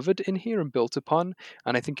is covered in here and built upon.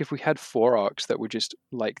 And I think if we had 4 arcs that were just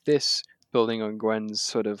like this, building on Gwen's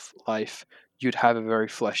sort of life, you'd have a very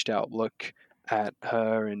fleshed out look at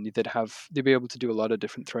her, and they'd be able to do a lot of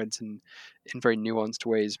different threads in very nuanced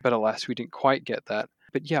ways. But alas, we didn't quite get that.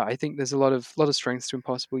 But yeah, I think there's a lot of strengths to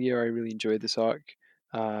Impossible Year. I really enjoyed this arc.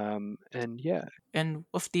 And yeah, And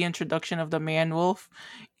with the introduction of the man wolf,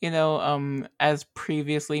 as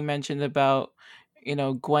previously mentioned about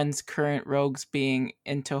Gwen's current rogues being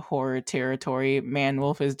into horror territory, man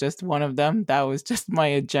wolf is just one of them. That was just my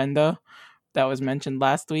agenda that was mentioned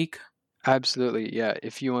last week. absolutely. Yeah,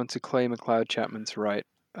 if you want to claim a Cloud Chapman to write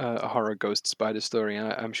a horror ghost spider story,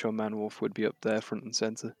 I'm sure Manwolf would be up there front and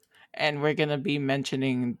center. And we're gonna be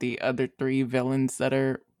mentioning the other three villains that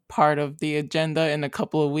are part of the agenda in a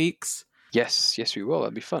couple of weeks. Yes, yes, we will.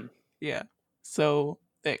 That'd be fun. Yeah. So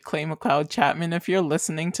that Clay McLeod Chapman, if you're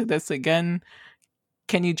listening to this again,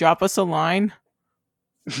 can you drop us a line?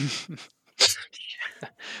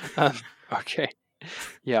 um, okay.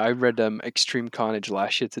 Yeah, I read Extreme Carnage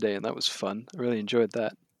last year today, and that was fun. I really enjoyed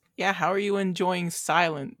that. Yeah, how are you enjoying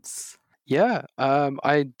Silence? Yeah, I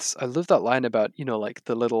love that line about like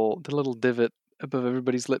the little divot above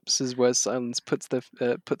everybody's lips is where Silence puts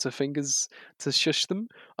her fingers to shush them.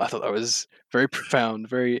 I thought that was very profound.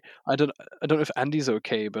 Very I don't know if Andy's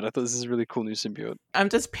okay, but I thought this is a really cool new symbiote. I'm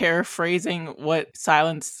just paraphrasing what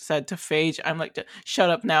Silence said to Phage. I'm like,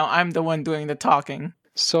 shut up now. I'm the one doing the talking.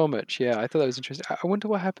 So much, yeah. I thought that was interesting. I wonder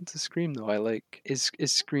what happened to Scream though. I like is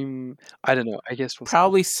Scream. I don't know. I guess we'll see.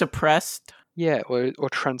 Probably suppressed. Yeah, or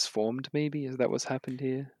transformed maybe. Is that what's happened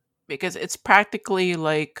here? Because it's practically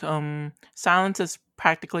like Silence is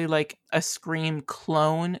practically like a Scream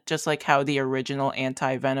clone, just like how the original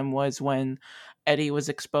Anti-Venom was when Eddie was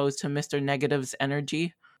exposed to Mr. Negative's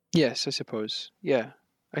energy. Yes, I suppose. Yeah,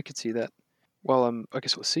 I could see that. Well, I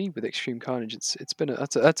guess we'll see with Extreme Carnage. It's been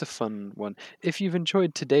that's a fun one. If you've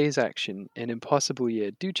enjoyed today's action in Impossible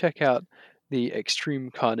Year, do check out the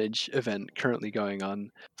Extreme Carnage event currently going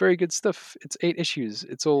on. Very good stuff. It's 8 issues.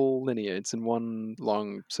 It's all linear. It's in one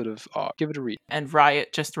long sort of arc. Give it a read. And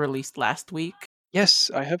Riot just released last week.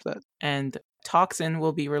 Yes, I have that. And Toxin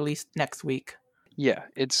will be released next week. Yeah,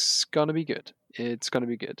 it's gonna be good. It's gonna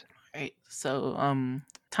be good. Right. So,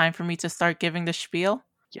 time for me to start giving the spiel.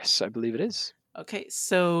 Yes, I believe it is. Okay,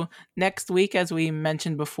 so next week, as we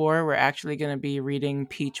mentioned before, we're actually going to be reading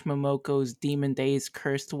Peach Momoko's Demon Days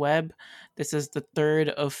Cursed Web. This is the third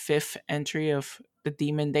of fifth entry of the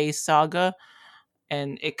Demon Days saga,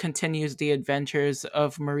 and it continues the adventures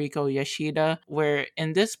of Mariko Yashida, where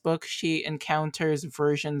in this book she encounters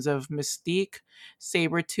versions of Mystique,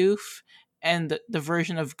 Sabretooth, and the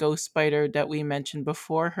version of Ghost Spider that we mentioned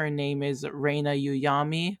before. Her name is Reina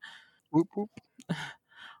Yuyami. Whoop whoop.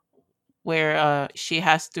 Where she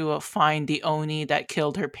has to find the Oni that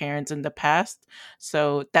killed her parents in the past.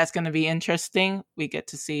 So that's going to be interesting. We get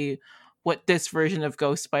to see what this version of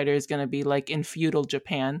Ghost Spider is going to be like in feudal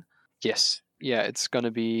Japan. Yes. Yeah, it's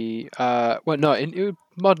gonna be well no, in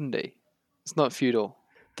modern day. It's not feudal.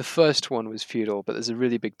 The first one was feudal, but there's a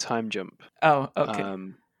really big time jump. Oh, okay.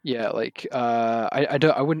 Yeah, like I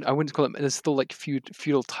wouldn't call it. There's still like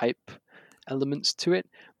feudal type elements to it,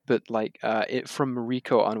 but like it from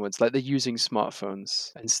Mariko onwards, like they're using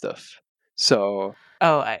smartphones and stuff. So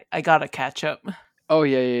Oh, I gotta catch up. oh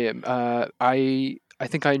yeah. I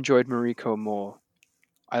think I enjoyed Mariko more.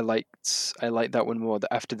 I liked that one more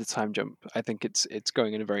after the time jump. I think it's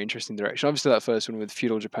going in a very interesting direction. Obviously, that first one with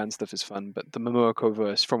feudal Japan stuff is fun, but the Momoko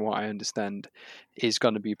verse, from what I understand, is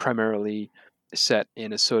going to be primarily set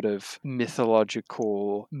in a sort of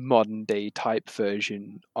mythological modern day type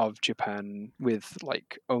version of Japan with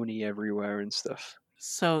like Oni everywhere and stuff.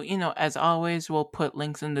 So, as always, we'll put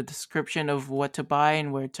links in the description of what to buy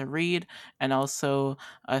and where to read, and also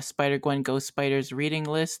Spider Gwen Ghost Spider's reading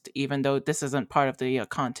list, even though this isn't part of the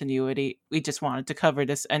continuity. We just wanted to cover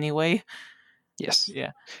this anyway. Yes.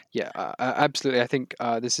 Yeah. Yeah, absolutely. I think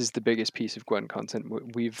this is the biggest piece of Gwen content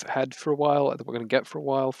we've had for a while, that we're going to get for a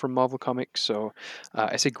while from Marvel Comics. So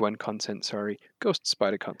I say Gwen content, sorry, Ghost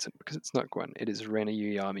Spider content, because it's not Gwen, it is Reina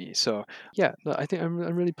Yuyami. So yeah, no, I think I'm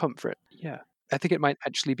really pumped for it. Yeah. I think it might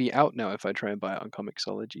actually be out now if I try and buy it on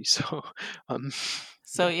Comixology. So,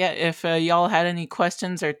 So yeah, if y'all had any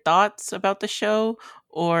questions or thoughts about the show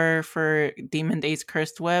or for Demon Days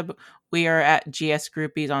Cursed Web, we are at GS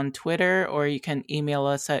Groupies on Twitter, or you can email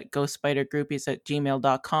us at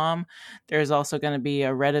ghostspidergroupies@gmail.com. There's also going to be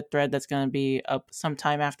a Reddit thread that's going to be up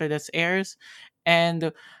sometime after this airs.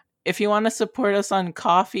 And if you want to support us on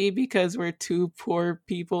Coffee, because we're two poor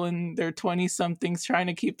people in their 20-somethings trying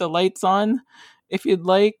to keep the lights on, if you'd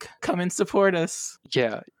like, come and support us.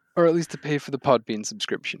 yeah, or at least to pay for the Podbean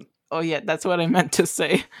subscription. Oh yeah, that's what I meant to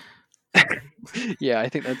say. Yeah, I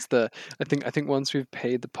think that's I think once we've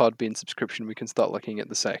paid the Podbean subscription, we can start looking at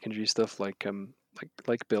the secondary stuff like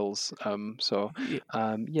bills.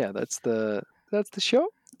 Yeah, that's the show.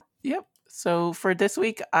 Yep. So for this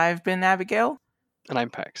week, I've been Abigail. And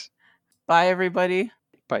I'm Pax. Bye, everybody.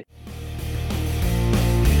 Bye.